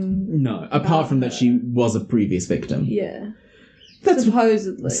 anything. No, apart from that she was a previous victim. Yeah. That's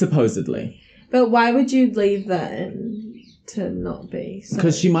Supposedly. But why would you leave that in to not be?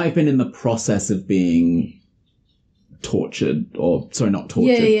 Because she might have been in the process of being tortured. Not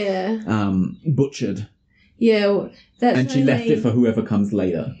tortured. Yeah. Butchered. Yeah, that's and she left it for whoever comes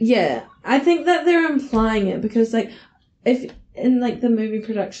later. Yeah, I think that they're implying it because, like, if in like the movie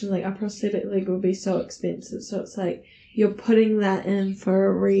production, like a prosthetic leg would be so expensive, so it's like you're putting that in for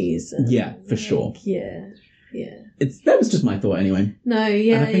a reason. Yeah, for sure. Yeah. That was just my thought anyway. No,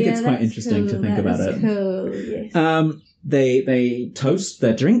 yeah, and I think it's quite interesting to think about it. Cool. Yes. They toast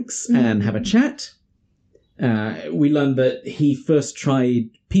their drinks and have a chat. We learned that he first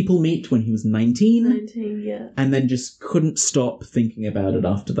tried people meat when he was 19. 19, yeah. And then just couldn't stop thinking about it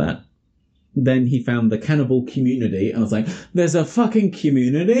after that. Then he found the cannibal community and I was like, there's a fucking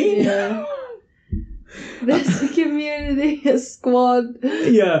community? Yeah. There's a community, a squad.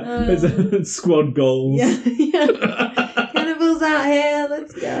 Yeah, there's a squad goals. Yeah. Cannibals out here,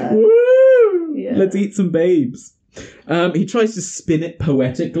 let's go. Woo! Yeah. Let's eat some babes. He tries to spin it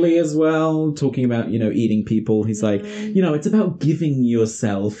poetically as well, talking about, eating people. He's like, it's about giving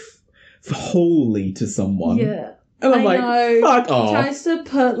yourself wholly to someone. Yeah. And I'm fuck off. He tries to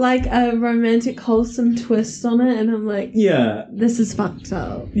put like a romantic, wholesome twist on it, and I'm like, yeah, this is fucked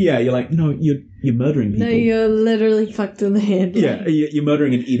up. Yeah, you're like, no, you're murdering people. No, you're literally fucked in the head. Yeah, you're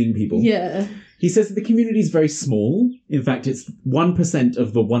murdering and eating people. Yeah. He says that the community is very small. In fact, it's 1%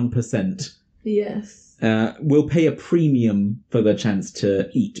 of the 1%. Yes. Will pay a premium for the chance to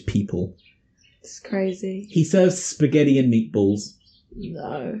eat people. It's crazy. He serves spaghetti and meatballs.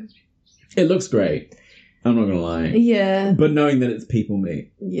 No. It looks great. I'm not gonna lie. Yeah. But knowing that it's people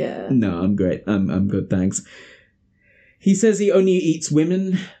meat. Yeah. No, I'm great. I'm good, thanks. He says he only eats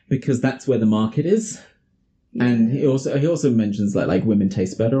women because that's where the market is. Yeah. And he also mentions that like women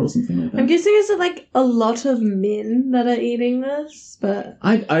taste better or something like that. I'm guessing it's like a lot of men that are eating this, but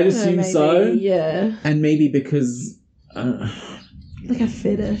I'd assume maybe, so. Yeah. And maybe because like a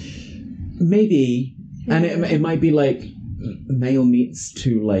fetish. Maybe. Yeah. And it might be like male meat's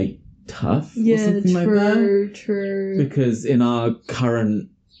too like tough or something like that. True. Because in our current,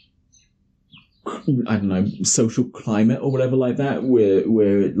 I don't know, social climate or whatever like that,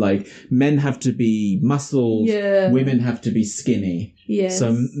 where like men have to be muscled, women have to be skinny. Yes.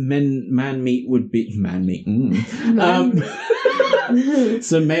 So man meat would be man meat.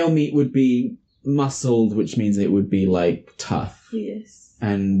 So male meat would be muscled, which means it would be like tough. Yes.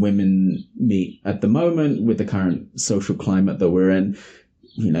 And women meat at the moment, with the current social climate that we're in,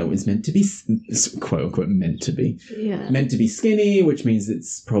 is meant to be, quote unquote, meant to be. Yeah. Meant to be skinny, which means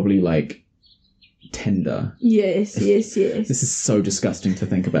it's probably like tender. Yes. This is so disgusting to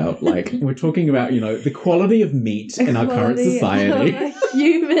think about. Like, we're talking about, the quality of meat in our current society.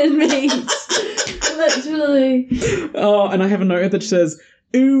 Human meat. Literally. Oh, and I have a note that says,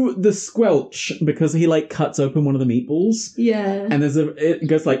 ooh, the squelch, because he like cuts open one of the meatballs. Yeah. And it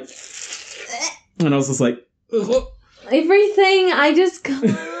goes like, and I was just like, ugh. Everything, I just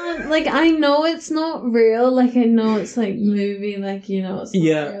can't, like, I know it's not real, like, I know it's, like, movie, like, it's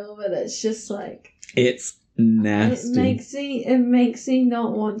not real, but it's just, like... It's nasty. It makes me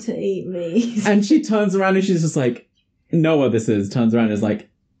not want to eat meat. And she turns around and she's just like, turns around and is like,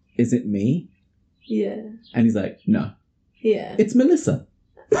 is it me? Yeah. And he's like, no. Yeah. It's Melissa.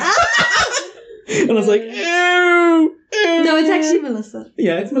 And I was like, ew! No, it's actually Melissa.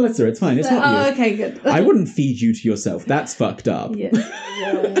 Yeah, it's Melissa. It's fine. It's not you. Oh, okay, good. I wouldn't feed you to yourself. That's fucked up. Yeah.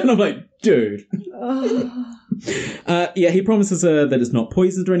 And I'm like, dude. Oh. He promises her that it's not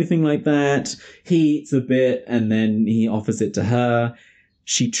poisoned or anything like that. He eats a bit and then he offers it to her.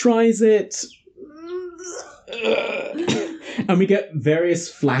 She tries it. And we get various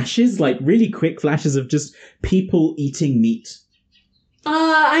flashes, like really quick flashes of just people eating meat.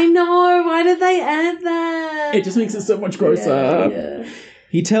 I know. Why did they add that? It just makes it so much grosser. Yeah.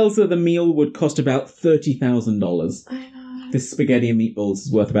 He tells her the meal would cost about $30,000. I know. This spaghetti and meatballs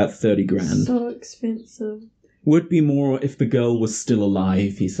is worth about $30,000. So expensive. Would be more if the girl was still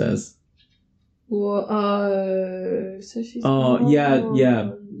alive, he says. What? Oh, so she's... Oh,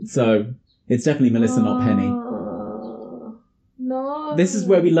 yeah. So, it's definitely Melissa, not Penny. No. This is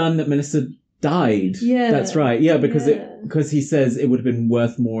where we learn that Melissa died. Yeah. That's right. Yeah, because he says it would have been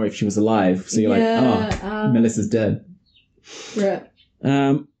worth more if she was alive. So you're like, Melissa's dead. Right.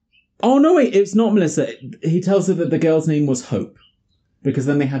 Oh, no, wait, it's not Melissa. He tells her that the girl's name was Hope. Because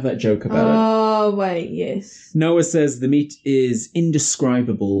then they have that joke about it. Oh, wait, yes. Noah says the meat is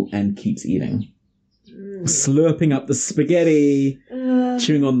indescribable and keeps eating. Slurping up the spaghetti,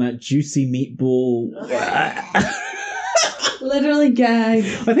 chewing on that juicy meatball. Literally gag.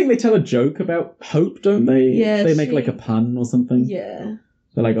 I think they tell a joke about Hope, don't they? Yeah. They make like a pun or something. Yeah.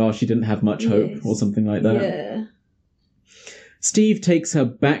 They're like, oh, she didn't have much hope or something like that. Yeah. Steve takes her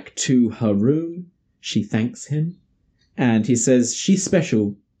back to her room. She thanks him. And he says she's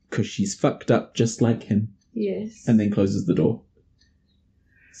special because she's fucked up just like him. Yes. And then closes the door.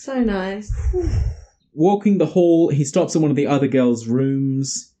 So nice. Walking the hall, he stops at one of the other girls'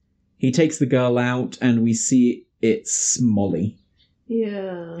 rooms. He takes the girl out and we see it's Molly.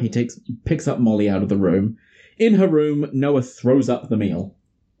 Yeah. He picks up Molly out of the room. In her room, Noah throws up the meal.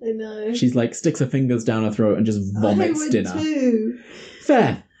 I know. She's like, sticks her fingers down her throat and just vomits dinner. Too.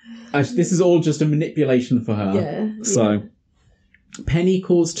 Fair. This is all just a manipulation for her. Yeah. So, Penny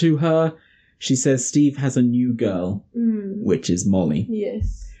calls to her. She says Steve has a new girl, which is Molly.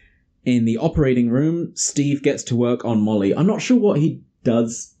 Yes. In the operating room, Steve gets to work on Molly. I'm not sure what he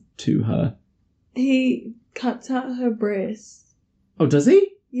does to her. He cuts out her breast. Oh, does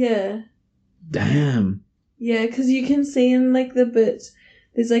he? Yeah. Damn. Yeah, because you can see in like the bit,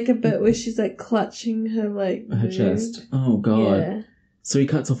 there's like a bit where she's like clutching her like her chest. Oh, God. Yeah. So he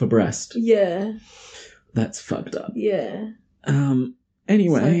cuts off her breast. Yeah. That's fucked up. Yeah.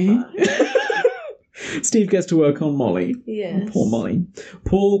 Anyway. Steve gets to work on Molly. Yeah. Poor Molly.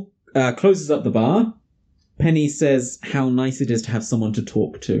 Paul closes up the bar. Penny says how nice it is to have someone to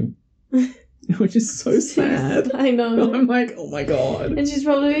talk to. Which is so sad. I know. I'm like, oh my God. And she's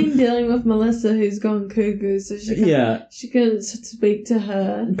probably been dealing with Melissa who's gone cuckoo, so she couldn't speak to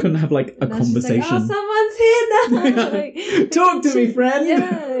her. Couldn't have like a conversation. She's like, oh, someone's here now. Like, talk to me, friend.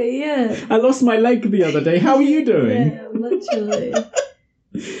 Yeah. I lost my leg the other day. How are you doing? Yeah, literally.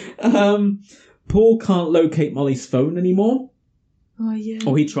 Paul can't locate Molly's phone anymore. Oh, yeah.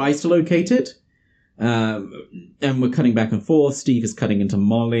 Or he tries to locate it. And we're cutting back and forth. Steve is cutting into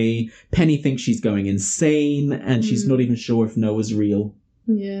Molly. Penny thinks she's going insane, and she's not even sure if Noah's real.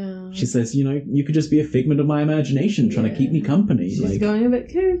 Yeah. She says, you could just be a figment of my imagination trying to keep me company. She's going a bit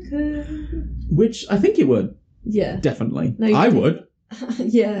cuckoo. Which I think you would. Yeah. Definitely. No, I would.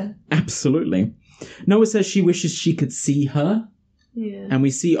 Yeah. Absolutely. Noah says she wishes she could see her. Yeah. And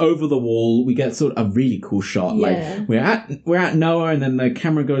we see over the wall, we get sort of a really cool shot. Yeah. Like we're at Noah, and then the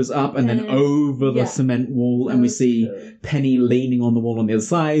camera goes up and then over the cement wall, and we see Penny leaning on the wall on the other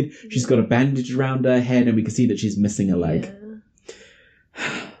side. She's got a bandage around her head, and we can see that she's missing a leg.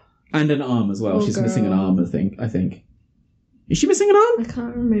 Yeah. And an arm as well. She's missing an arm, I think. Is she missing an arm? I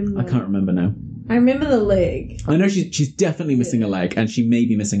can't remember. I can't remember now. I remember the leg. I know she's definitely missing a leg, and she may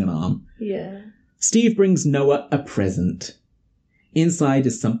be missing an arm. Yeah. Steve brings Noah a present. Inside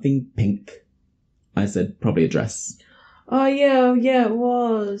is something pink. I said, probably a dress. Oh, yeah, it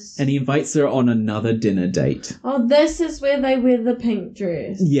was. And he invites her on another dinner date. Oh, this is where they wear the pink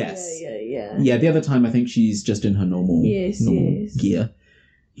dress. Yes. Yeah. Yeah, the other time I think she's just in her normal gear.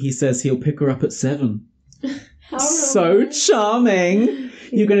 He says he'll pick her up at 7. How so charming.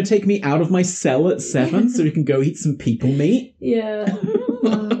 You're going to take me out of my cell at 7 so we can go eat some people meat? Yeah.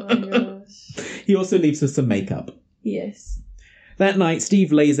 Oh, my gosh. He also leaves her some makeup. Yes. That night,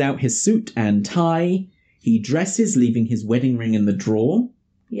 Steve lays out his suit and tie. He dresses, leaving his wedding ring in the drawer.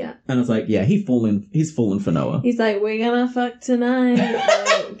 Yeah. And I was like, yeah, he's fallen for Noah. He's like, we're gonna fuck tonight.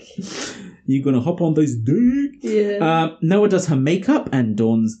 Like... You gonna hop on this dick? Yeah. Noah does her makeup and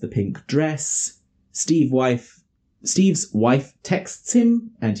dons the pink dress. Steve's wife texts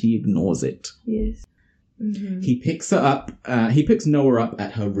him, and he ignores it. Yes. Mm-hmm. He picks Noah up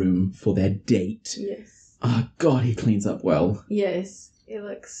at her room for their date. Yes. Oh, God, he cleans up well. Yes. He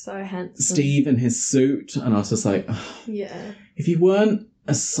looks so handsome. Steve in his suit, and I was just like, oh, yeah. If you weren't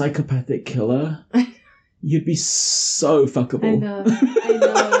a psychopathic killer, you'd be so fuckable.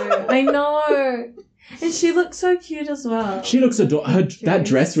 I know. And she looks so cute as well. She looks adorable. That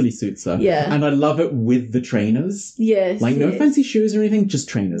dress really suits her. Yeah. And I love it with the trainers. Yes. Like, no fancy shoes or anything, just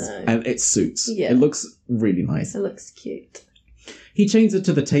trainers. No. And it suits. Yeah. It looks really nice. It looks cute. He chains her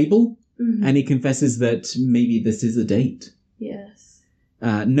to the table, mm-hmm. and he confesses that maybe this is a date. Yes.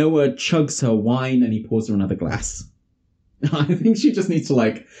 Noah chugs her wine, and he pours her another glass. I think she just needs to,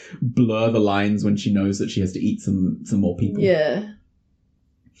 like, blur the lines when she knows that she has to eat some more people. Yeah.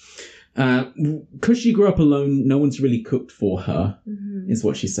 Because she grew up alone, no one's really cooked for her, mm-hmm. is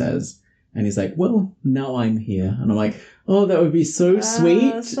what she says. And he's like, well, now I'm here. And I'm like, oh, that would be so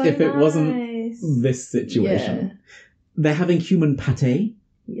sweet so if it wasn't nice. this situation. Yeah. They're having human pate,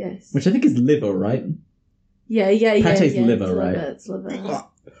 Yes. which I think is liver, right? Yeah. Pate's yeah. liver, It's right? It's liver.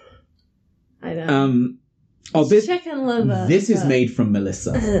 I know. This chicken liver. This is made from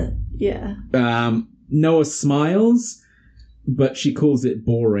Melissa. Yeah. Noah smiles, but she calls it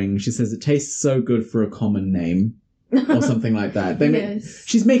boring. She says it tastes so good for a common name. Or something like that.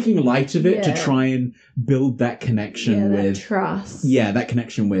 She's making light of it to try and build that connection with trust. Yeah, that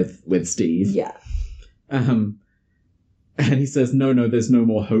connection with Steve. Yeah. And he says, no, there's no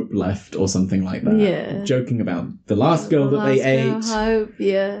more hope left, or something like that. Yeah. Joking about the last girl that they ate. Hope,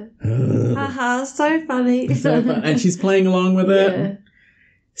 yeah. Haha, so funny. So fun. And she's playing along with it. Yeah.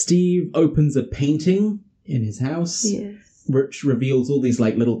 Steve opens a painting in his house. Yes. Which reveals all these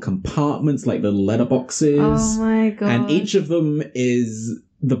like little compartments, like little letterboxes. Oh my god. And each of them is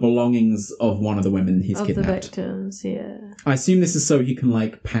the belongings of one of the women he's kidnapped. The victims, yeah. I assume this is so he can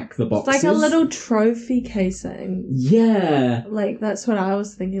like pack the boxes. It's like a little trophy casing. Yeah. Like that's what I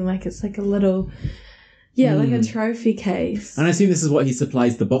was thinking. Like it's like a little, like a trophy case. And I assume this is what he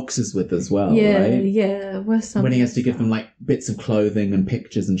supplies the boxes with as well, yeah, right? Yeah, with some when he has to give them like bits of clothing and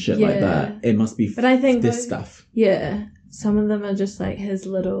pictures and shit like that. It must be but I think this stuff. Yeah. Some of them are just like his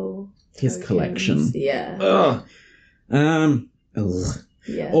little his tokens. collection. Yeah. Ugh.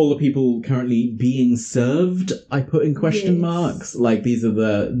 Yeah. All the people currently being served, I put in question marks. Like these are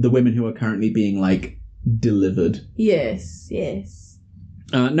the women who are currently being like delivered. Yes.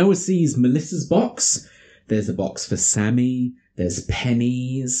 Noah sees Melissa's box. There's a box for Sammy. There's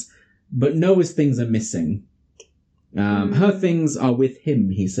pennies. But Noah's things are missing. Her things are with him,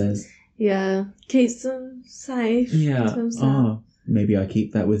 he says. Yeah. Keeps them safe. Yeah. Oh, maybe I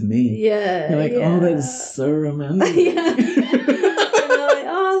keep that with me. Yeah. You're like, oh, that's so romantic. Yeah. Like,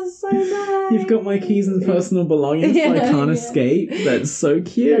 oh, so nice. You've got my keys and personal belongings so I can't escape. That's so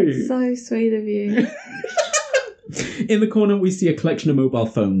cute. That's so sweet of you. In the corner, we see a collection of mobile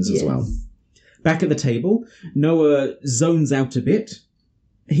phones as well. Back at the table, Noah zones out a bit.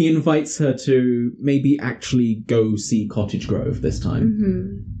 He invites her to maybe actually go see Cottage Grove this time.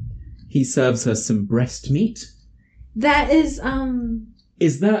 Mm-hmm. He serves her some breast meat. That is,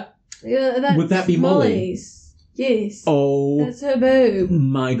 Is that... that's would that be Molly's? Yes. Oh. That's her boob.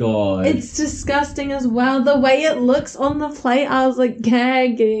 My God. It's disgusting as well. The way it looks on the plate, I was like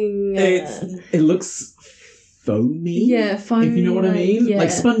gagging. It looks foamy. Yeah, foamy. If you know what I mean? Yeah.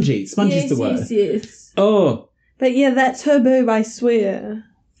 Like spongy. Spongy's the word. Yes. Oh. But yeah, that's her boob, I swear.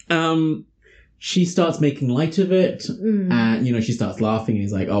 She starts making light of it, and, she starts laughing, and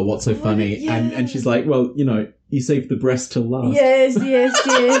he's like, oh, what's so funny? Yeah. And she's like, well, you saved the breast till last. Yes.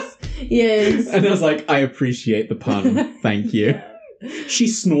 Yes. And I was like, I appreciate the pun. Thank you. She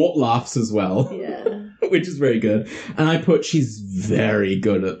snort laughs as well. Yeah. Which is very good. And I put, she's very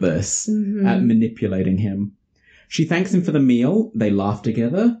good at this, at manipulating him. She thanks him for the meal. They laugh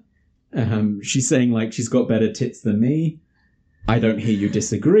together. She's saying, like, she's got better tits than me. I don't hear you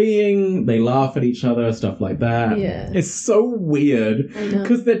disagreeing. They laugh at each other, stuff like that. Yeah. It's so weird.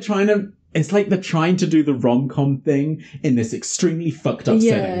 Because they're trying to... It's like they're trying to do the rom-com thing in this extremely fucked up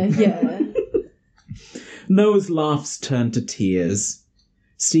setting. Yeah. Noah's laughs turn to tears.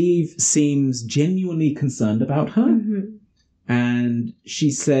 Steve seems genuinely concerned about her. Mm-hmm. And she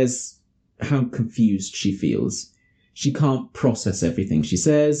says how confused she feels. She can't process everything she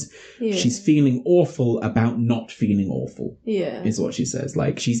says. Yeah. She's feeling awful about not feeling awful. Yeah. Is what she says.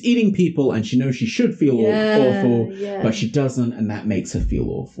 Like, she's eating people and she knows she should feel awful, but she doesn't, and that makes her feel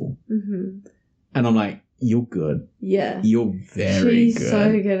awful. Mm-hmm. And I'm like, you're good. Yeah. You're very good. She's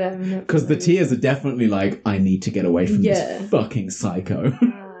so good at it. Because the tears are definitely like, I need to get away from this fucking psycho.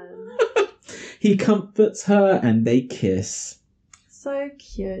 He comforts her and they kiss. So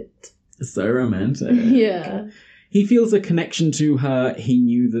cute. So romantic. Yeah. He feels a connection to her. He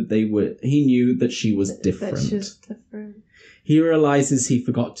knew that she was different. That she's different. He realizes he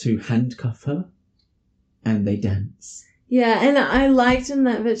forgot to handcuff her, and they dance. Yeah, and I liked in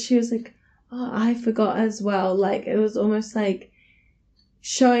that bit she was like, oh, I forgot as well. Like, it was almost like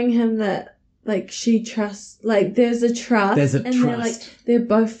showing him that, like, she trusts, like, there's a trust. They're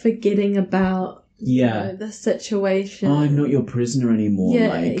both forgetting about the situation. Oh, I'm not your prisoner anymore.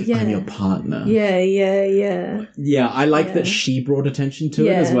 I'm your partner. Yeah. Yeah, I like that she brought attention to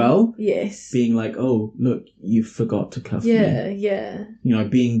it as well. Yes. Being like, oh, look, you forgot to cuff me. Yeah.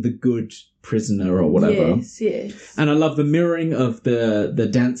 Being the good prisoner or whatever. Yes. And I love the mirroring of the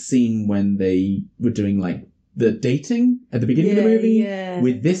dance scene when they were doing, like, the dating at the beginning of the movie. Yeah.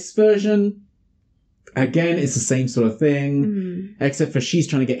 With this version, Again, it's the same sort of thing, except for she's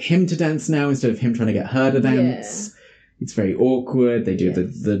trying to get him to dance now instead of him trying to get her to dance. Yeah. It's very awkward. They do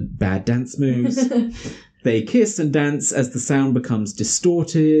the bad dance moves. They kiss and dance as the sound becomes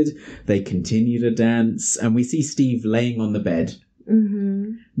distorted. They continue to dance, and we see Steve laying on the bed.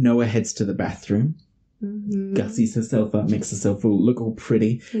 Mm-hmm. Noah heads to the bathroom. Mm-hmm. Gussies herself up, makes herself look all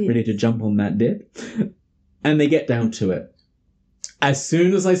pretty, ready to jump on that dip. And they get down to it. As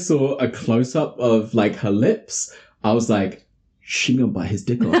soon as I saw a close-up of, like, her lips, I was like, she gonna bite his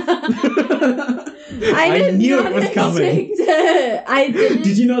dick off. I knew it was coming. I didn't.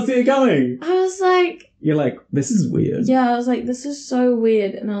 Did you not see it coming? I was like... You're like, this is weird. Yeah, I was like, this is so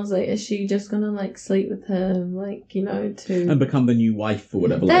weird. And I was like, is she just gonna, like, sleep with him, like, you know, to... And become the new wife or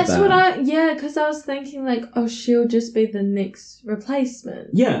whatever That's like that. yeah, because I was thinking, like, oh, she'll just be the next replacement.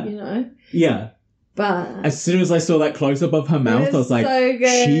 Yeah. You know? Yeah. But... As soon as I saw that close-up of her mouth, I was like, so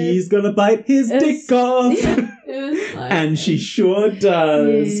good. She's gonna bite his dick off. Yeah, and she sure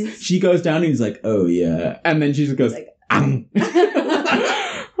does. Yes. She goes down and he's like, oh, yeah. And then she just goes, I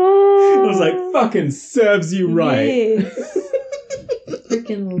was like, fucking serves you right. Yes.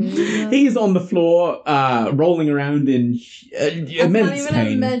 Freaking loser. He's on the floor, rolling around in immense I can't even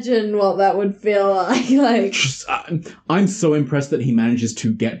pain. imagine what that would feel like. I'm so impressed that he manages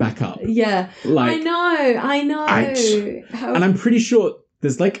to get back up. Yeah. Like, I know. And I'm pretty sure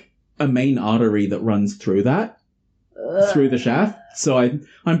there's like a main artery that runs through that. Through the shaft. So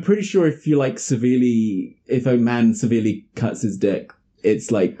I'm pretty sure if a man severely cuts his dick,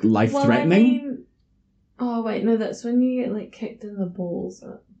 it's like life-threatening. Oh wait, no, that's when you get like kicked in the balls.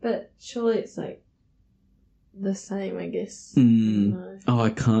 But surely it's like the same, I guess. No. Oh,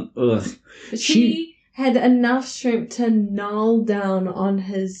 I can't. Ugh. She had enough strength to gnaw down on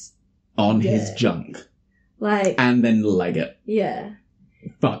his junk, like, and then leg it. Yeah.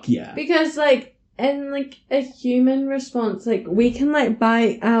 Fuck yeah. Because like. And, like, a human response, like, we can, like,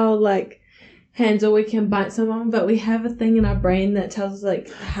 bite our, like, hands or we can bite someone, but we have a thing in our brain that tells us,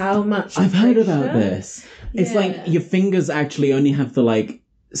 like, how much I've heard about this. Yeah. It's like your fingers actually only have the, like,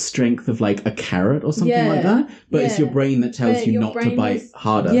 strength of, like, a carrot or something like that, but it's your brain that tells you not to bite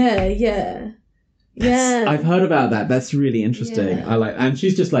harder. Yeah. I've heard about that. That's really interesting. Yeah. And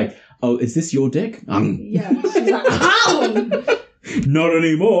she's just like, oh, is this your dick? Yeah. She's like, ow! Not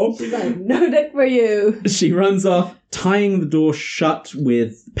anymore. She's like, no dick for you. She runs off, tying the door shut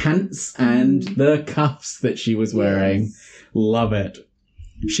with pants and the cuffs that she was wearing. Yes. Love it.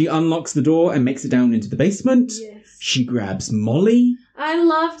 She unlocks the door and makes it down into the basement. Yes. She grabs Molly. I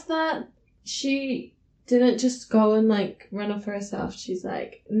loved that she didn't just go and, like, run off herself. She's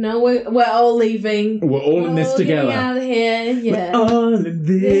like, no, we're all leaving. We're all in this together. We're out of here. Yeah. We're all in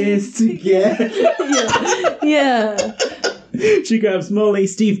this together. Yeah. She grabs Molly.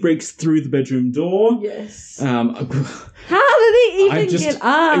 Steve breaks through the bedroom door. Yes. How did he even get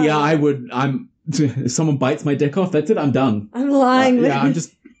up? Yeah, if someone bites my dick off, that's it. I'm done. I'm lying. Yeah,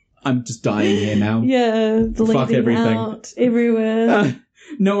 I'm just dying here now. Yeah. Fuck everything. Out everywhere.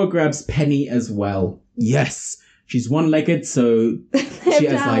 Noah grabs Penny as well. Yes. She's one-legged, so she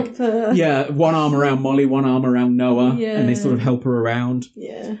has like one arm around Molly, one arm around Noah, and they sort of help her around.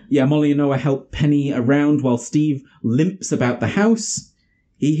 Yeah, Molly and Noah help Penny around while Steve limps about the house.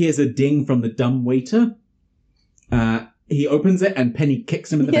 He hears a ding from the dumb waiter. He opens it and Penny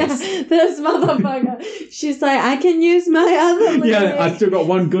kicks him in the face. This motherfucker. She's like, I can use my other leg. Yeah, I've still got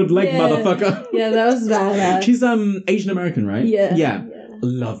one good leg, motherfucker. Yeah, that was badass. She's Asian American, right? Yeah.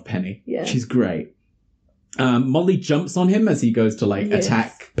 Love Penny. Yeah. She's great. Molly jumps on him as he goes to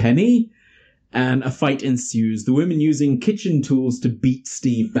attack Penny, and a fight ensues. The women using kitchen tools to beat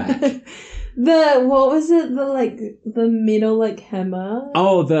Steve back. What was it? The metal hammer?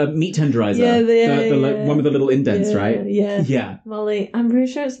 Oh, the meat tenderizer. The one with the little indents, right? Yeah. Molly, I'm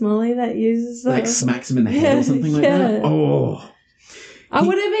pretty sure it's Molly that uses that. Like smacks him in the head or something like that. Oh. I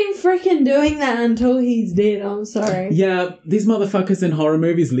would have been freaking doing that until he's dead. I'm sorry. Yeah, these motherfuckers in horror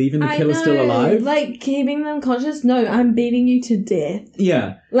movies leaving the killer still alive. Like, keeping them conscious. No, I'm beating you to death.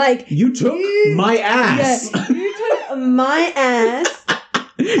 Yeah. Like, you took my ass. Yeah, you took my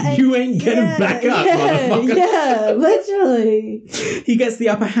ass. You ain't getting back up, motherfucker. Yeah, literally. He gets the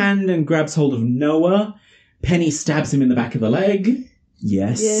upper hand and grabs hold of Noah. Penny stabs him in the back of the leg.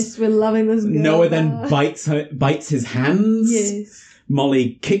 Yes, we're loving this girl. Noah then bites his hands. Yes.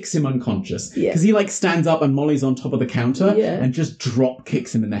 Molly kicks him unconscious. Because he stands up and Molly's on top of the counter and just drop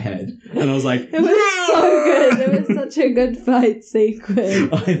kicks him in the head. And I was like, it was so good. It was such a good fight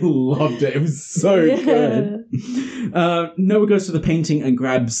sequence. I loved it. It was so good. Noah goes to the painting and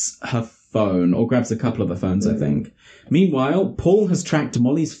grabs her phone, or grabs a couple of the phones, I think. Meanwhile, Paul has tracked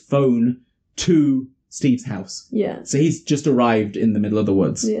Molly's phone to Steve's house. Yeah. So he's just arrived in the middle of the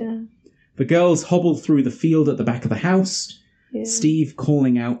woods. Yeah. The girls hobble through the field at the back of the house. Yeah. Steve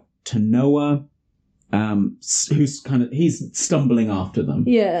calling out to Noah, he's stumbling after them.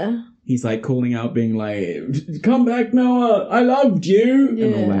 Yeah. He's like calling out, being like, "Come back, Noah! I loved you!" Yeah.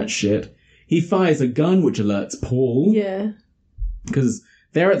 And all that shit. He fires a gun, which alerts Paul. Yeah. Because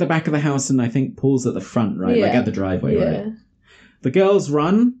they're at the back of the house, and I think Paul's at the front, right? Yeah. Like at the driveway, Yeah. right? The girls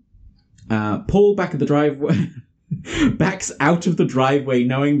run. Paul back at the driveway. Backs out of the driveway,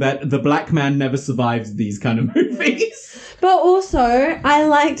 knowing that the black man never survives these kind of movies. But also, I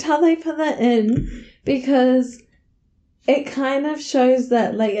liked how they put that in, because it kind of shows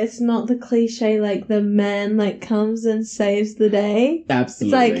that, like, it's not the cliche, like, the man, like, comes and saves the day.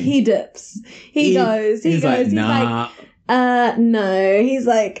 Absolutely. It's like, he dips. He goes. He's like, nah. No. He's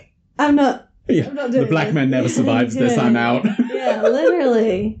like, I'm not Yeah, doing the black this. man never survives this, I'm out. Yeah,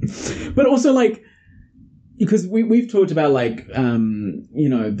 literally. But also, like, because we've talked about, like, you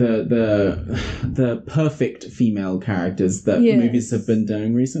know, the perfect female characters that Yes. movies have been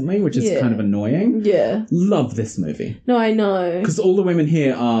doing recently, which is kind of annoying. Yeah. Love this movie. No, I know. Because all the women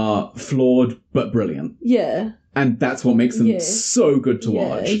here are flawed but brilliant. Yeah. And that's what makes them so good to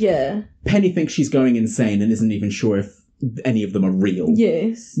watch. Yeah. Penny thinks she's going insane and isn't even sure if any of them are real.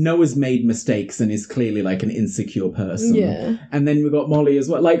 Yes. Noah's made mistakes and is clearly like an insecure person. Yeah. And then we've got Molly as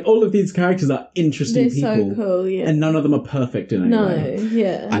well. Like, all of these characters are interesting They're people. so cool, yeah. And none of them are perfect in any way. No,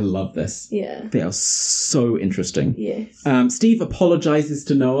 yeah. I love this. Yeah. They are so interesting. Yes. Steve apologizes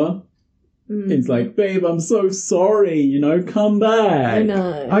to Noah. Mm. He's like, "Babe, I'm so sorry. You know, come back. I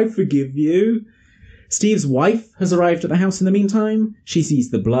know. I forgive you." Steve's wife has arrived at the house in the meantime. She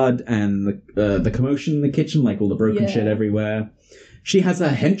sees the blood and the commotion in the kitchen, like all the broken shit everywhere. She has a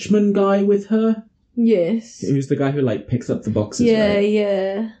henchman guy with her. Yes. Who's the guy who, like, picks up the boxes, Yeah, right?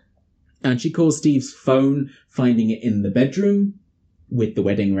 yeah. And she calls Steve's phone, finding it in the bedroom with the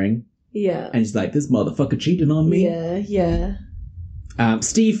wedding ring. Yeah. And she's like, "This motherfucker cheated on me." Yeah, yeah.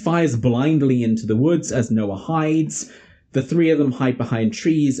 Steve fires blindly into the woods as Noah hides. The three of them hide behind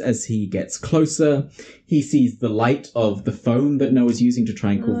trees as he gets closer. He sees the light of the phone that Noah's using to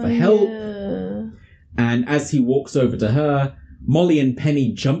try and call for help. Yeah. And as he walks over to her, Molly and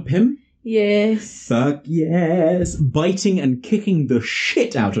Penny jump him. Yes. Fuck yes. Biting and kicking the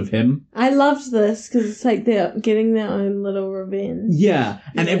shit out of him. I loved this because it's like they're getting their own little revenge. Yeah.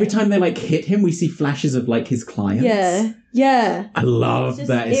 And every time they, like, hit him, we see flashes of, like, his clients. Yeah. Yeah. I love Just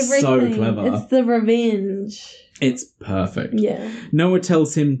that. It's so everything. clever. It's the revenge. It's perfect. Yeah. Noah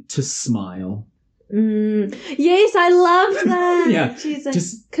tells him to smile. Yes, I loved that. Yeah, She's like,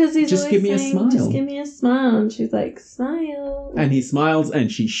 just- because he's just always give me a saying, smile. Just give me a smile. And she's like, smile. And he smiles and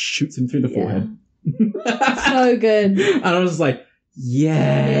she shoots him through the forehead. So good. And I was like,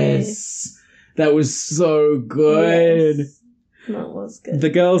 yes. That was so good. Yes. That was good. The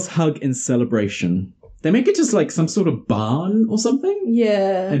girls hug in celebration. They make it just like some sort of barn or something.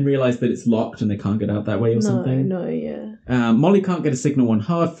 Yeah. And realize that it's locked and they can't get out that way or something. No, yeah. Molly can't get a signal on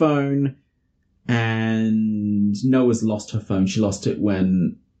her phone. And Noah's lost her phone. She lost it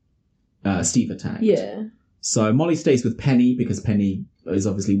when Steve attacked. Yeah. So Molly stays with Penny because Penny is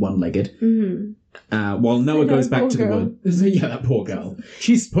obviously one-legged. Mm-hmm. While Noah goes back to the woods. Yeah, that poor girl.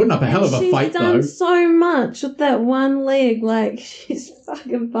 She's putting up a hell of a fight, though. She's done so much with that one leg. Like, she's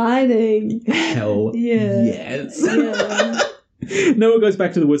fucking fighting. Hell Yeah. yes. Yeah. Noah goes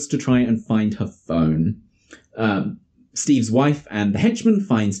back to the woods to try and find her phone. Steve's wife and the henchman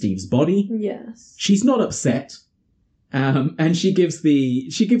find Steve's body. Yes. She's not upset. And she gives the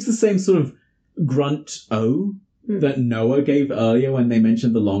same sort of grunt O that Noah gave earlier when they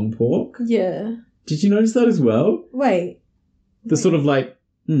mentioned the long pork. Yeah. Did you notice that as well? Wait. The sort of like,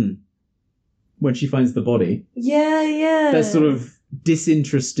 when she finds the body. Yeah, yeah. That sort of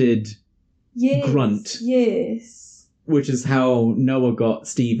disinterested grunt. Yes. Which is how Noah got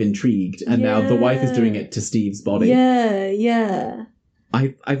Steve intrigued, and now the wife is doing it to Steve's body. Yeah, yeah.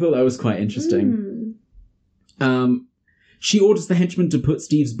 I thought that was quite interesting. She orders the henchman to put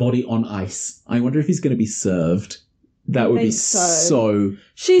Steve's body on ice. I wonder if he's going to be served. That would be so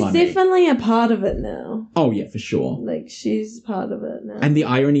She's funny. definitely a part of it now. Oh, yeah, for sure. Like, she's part of it now. And the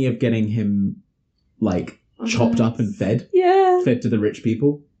irony of getting him, like, chopped up and fed to the rich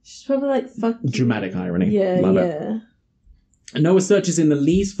people. She's probably like, fuck you. Dramatic irony. Yeah, Love yeah. it. Noah searches in the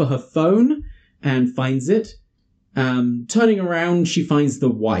leaves for her phone and finds it. Turning around, she finds the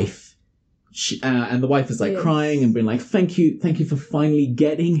wife. And the wife is like crying and being like, thank you for finally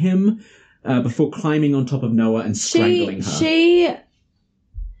getting him, before climbing on top of Noah and strangling her.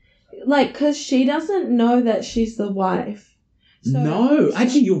 Because she doesn't know that she's the wife. So No,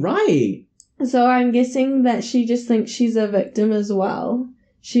 actually, you're right. So I'm guessing that she just thinks she's a victim as well.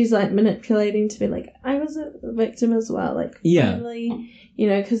 She's, like, manipulating to be like, I was a victim as well. Like, Yeah. finally, you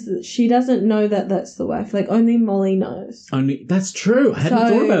know, because she doesn't know that that's the wife. Like, only Molly knows. That's true. I hadn't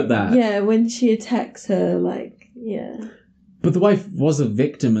thought about that. Yeah, when she attacks her, like, yeah. But the wife was a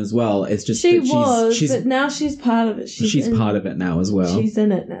victim as well. It's just She that she's but now she's part of it. She's part of it now as well. She's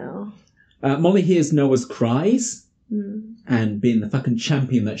in it now. Molly hears Noah's cries, Mm. and being the fucking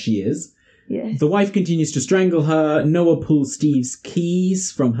champion that she is, Yes. the wife continues to strangle her. Noah pulls Steve's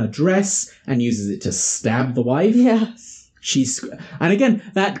keys from her dress and uses it to stab the wife. Yes. And again,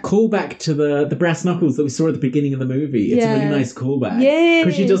 that callback to the brass knuckles that we saw at the beginning of the movie. It's a really nice callback. Yes.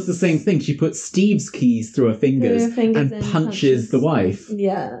 Because she does the same thing. She puts Steve's keys through her fingers, and punches the wife.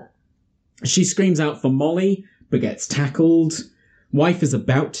 Yeah. She screams out for Molly, but gets tackled. Wife is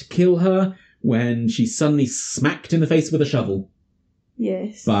about to kill her when she's suddenly smacked in the face with a shovel.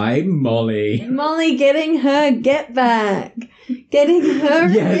 Yes. By Molly. Molly getting her get back. Getting her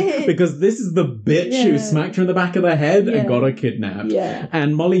Yes, rich. because this is the bitch who Yeah. smacked her in the back of the head Yeah. and got her kidnapped. Yeah.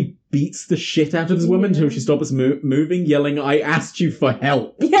 And Molly beats the shit out of this woman until she stops moving, yelling, I asked you for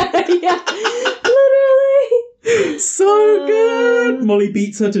help. Yeah, yeah. Literally. So good! Molly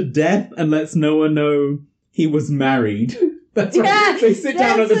beats her to death and lets Noah know he was married. That's right. Yeah, They sit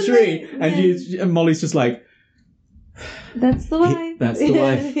down on the that's tree, amazing. and Molly's just like, That's the wife. That's the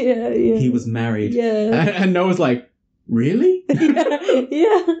wife. Yeah. He was married. Yeah. And Noah's like, really?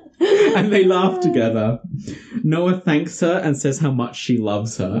 Yeah. And they laugh together. Noah thanks her and says how much she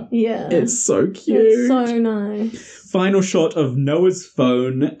loves her. Yeah. It's so cute. It's so nice. Final shot of Noah's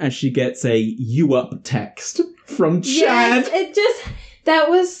phone as she gets a "you up" text from Chad. Yes, that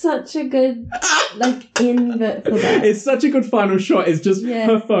was such a good, in bit for that. It's such a good final shot. It's just Yeah.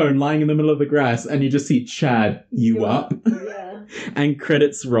 her phone lying in the middle of the grass, and you just see Chad, you up. Yeah. And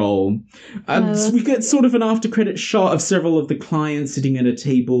credits roll. So we get sort of an after-credit shot of several of the clients sitting at a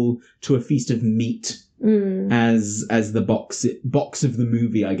table to a feast of meat. As the box of the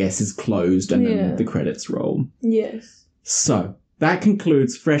movie, I guess, is closed, and then the credits roll. Yes. So that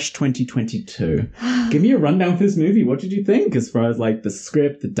concludes Fresh 2022. Give me a rundown for this movie. What did you think, as far as like the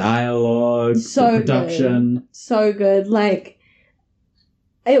script, the dialogue, the production? Good. So good. Like,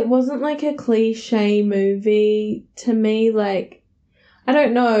 it wasn't like a cliche movie to me. Like, I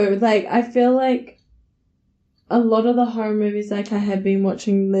don't know. Like, I feel like a lot of the horror movies like I have been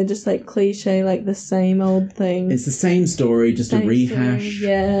watching, they're just like cliche, like the same old thing. It's the same story, just a rehash.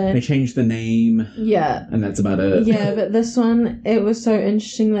 Story, yeah. They changed the name. Yeah. And that's about it. Yeah, but this one, it was so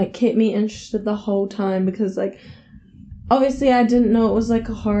interesting, like kept me interested the whole time because like obviously I didn't know it was like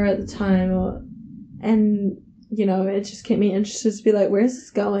a horror at the time and you know, it just kept me interested to be like, where's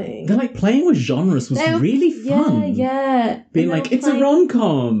this going? They're like playing with genres was really fun. Yeah. Being like, it's a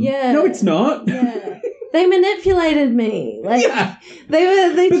rom-com. Yeah. No, it's not. Yeah. They manipulated me. Like,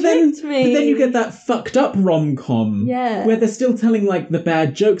 they tricked me. But then you get that fucked up rom-com. Yeah. Where they're still telling, like, the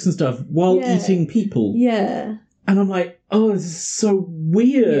bad jokes and stuff while eating people. Yeah. And I'm like, oh, this is so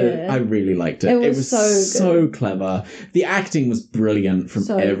weird. Yeah. I really liked it. It was so clever. The acting was brilliant from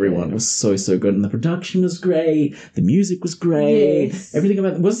everyone. It was so good. And the production was great. The music was great. Yes. Everything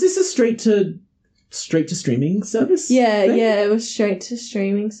about it. Was this a straight to streaming service? Yeah, thing? yeah, it was straight to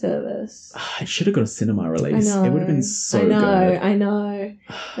streaming service. It should have got a cinema release. I know. It would have been so good. I know.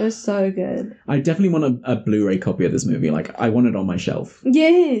 It was so good. I definitely want a Blu-ray copy of this movie. Like, I want it on my shelf.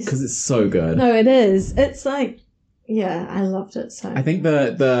 Yes. Because it's so good. No, it is. It's like, yeah, I loved it so. I think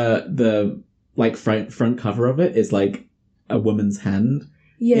the like front cover of it is like a woman's hand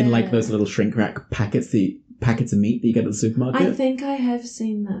in like those little shrink wrap packets of meat that you get at the supermarket. I think I have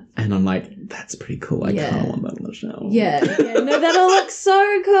seen that. And I'm like, that's pretty cool. I kind of want that on the shelf. Yeah. No, that'll look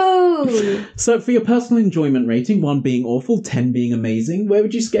so cool. So for your personal enjoyment rating, 1 being awful, 10 being amazing, where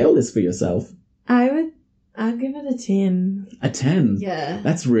would you scale this for yourself? I'll give it a 10. A 10? Yeah.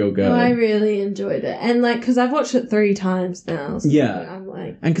 That's real good. No, I really enjoyed it. And like, because I've watched it 3 times now. So I'm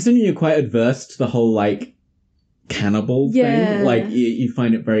like... And considering you're quite adverse to the whole like cannibal thing, like you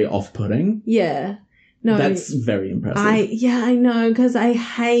find it very off-putting. Yeah. No, that's very impressive. I know, because I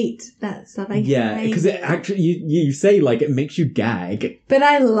hate that stuff. Because it actually, you say like it makes you gag, but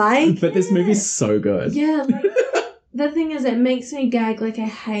I like. But this movie's so good. Yeah, like, the thing is, it makes me gag. Like I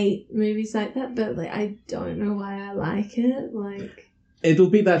hate movies like that, but like I don't know why I like it. Like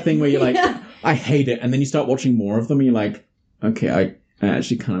it'll be that thing where you're like, I hate it, and then you start watching more of them, and you're like, okay, I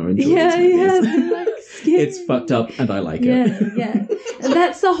actually kind of enjoy these movies. They're like scary. It's fucked up and I like Yeah, it. yeah. And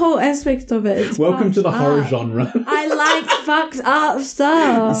that's the whole aspect of it. It's Welcome to the fucked horror up. genre. I like fucked up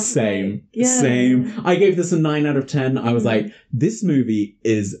stuff. Same. Yeah. Same. I gave this a 9 out of 10. I was like, this movie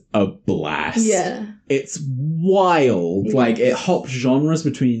is a blast. Yeah. It's wild. Yes. Like, it hops genres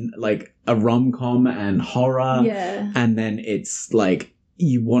between, like, a rom-com and horror. Yeah. And then it's, like,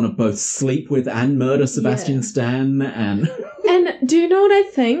 you want to both sleep with and murder Sebastian Yeah. Stan. And And do you know what I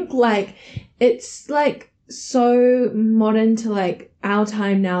think? Like, it's, like, so modern to, like, our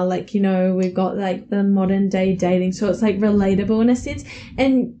time now. Like, you know, we've got, like, the modern day dating, so it's, like, relatable in a sense.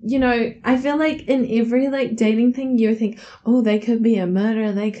 And, you know, I feel like in every, like, dating thing, you think, oh, they could be a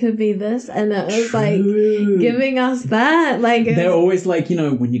murderer, they could be this. And it was, like, giving us that. Like, they're always like, you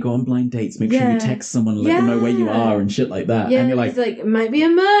know, when you go on blind dates, make sure you Yeah. text someone and let them know where you Yeah. are and shit like that. yeah, And you're like, it's like, might be a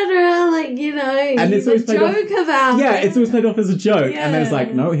murderer, like, you know, And it's he's a always played off- joke about yeah, it. it's always played off as a joke. And then it's Yeah.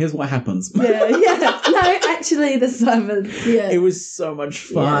 like, no, here's what happens. Yeah, yeah. No, actually, this happened. Yeah. It was so much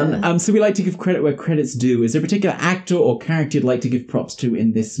fun. Yeah. So we like to give credit where credit's due. Is there a particular actor or character you'd like to give props to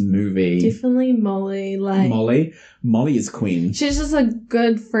in this movie? Definitely Molly. Like, Molly is queen. she's just a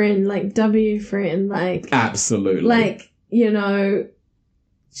good friend, like, W friend. Like, Absolutely. like, you know,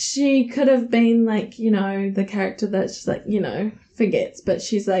 she could have been, like, you know, the character that's, like, you know, forgets, but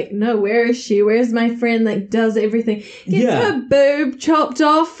she's like, no, where is she? Where's my friend? Like, does everything. Gets Yeah. her boob chopped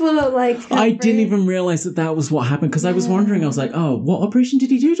off for, like, her I didn't friend. even realize that was what happened because I was wondering. I was like, "Oh, what operation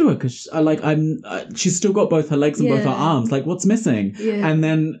did he do to her?" Because she's still got both her legs and both her Yeah. arms. Like, what's missing? Yeah. And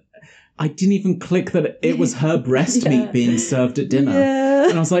then I didn't even click that it was her breast Yeah. meat being served at dinner. Yeah.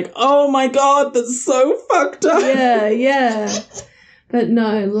 And I was like, "Oh my god, that's so fucked up." Yeah, yeah. But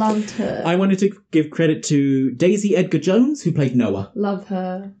no, loved her. I wanted to give credit to Daisy Edgar Jones, who played Noah. Love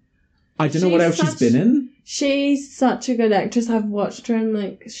her. I don't know what else she's been in. She's such a good actress. I've watched her in,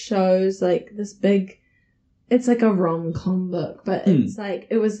 like, shows, like, this big... It's like a rom-com book, but it's like,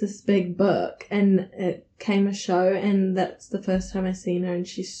 it was this big book, and it came a show, and that's the first time I've seen her, and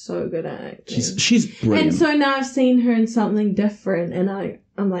she's so good at acting. She's brilliant. And so now I've seen her in something different, and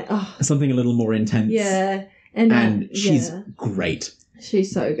I'm like, oh, Something a little more intense. yeah. And she's yeah, great.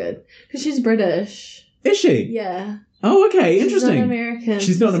 she's so good. Because she's British. Is she? Yeah. Oh, okay. She's Interesting. not American.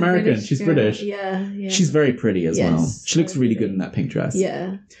 She's not a American. She's girl. British. Yeah, yeah. She's very pretty as well. Yes, She looks so really pretty. good in that pink dress.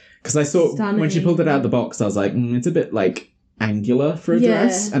 Yeah. Because I saw when she Stunning. pulled it out of the box, I was like, it's a bit like angular for a Yeah.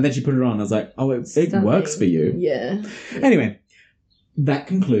 dress. And then she put it on. I was like, oh, it Stunning. works for you. Yeah. Anyway, that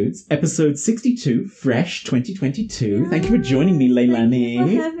concludes episode 62, Fresh 2022. Thank you for joining me, Leilani. Thank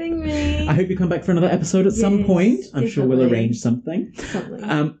you for having me. I hope you come back for another episode at some Yes, point. I'm sure we'll definitely. arrange something.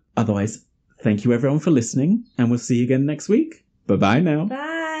 Something. Otherwise, thank you everyone for listening, and we'll see you again next week. Bye-bye now.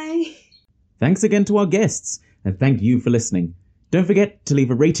 Bye. Thanks again to our guests, and thank you for listening. Don't forget to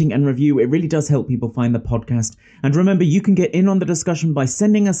leave a rating and review. It really does help people find the podcast. And remember, you can get in on the discussion by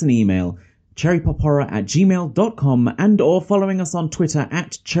sending us an email, cherrypophorror@gmail.com, and or following us on Twitter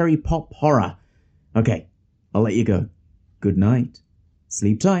 @cherrypophorror. Okay, I'll let you go. Good night.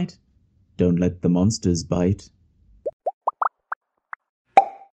 Sleep tight. Don't let the monsters bite.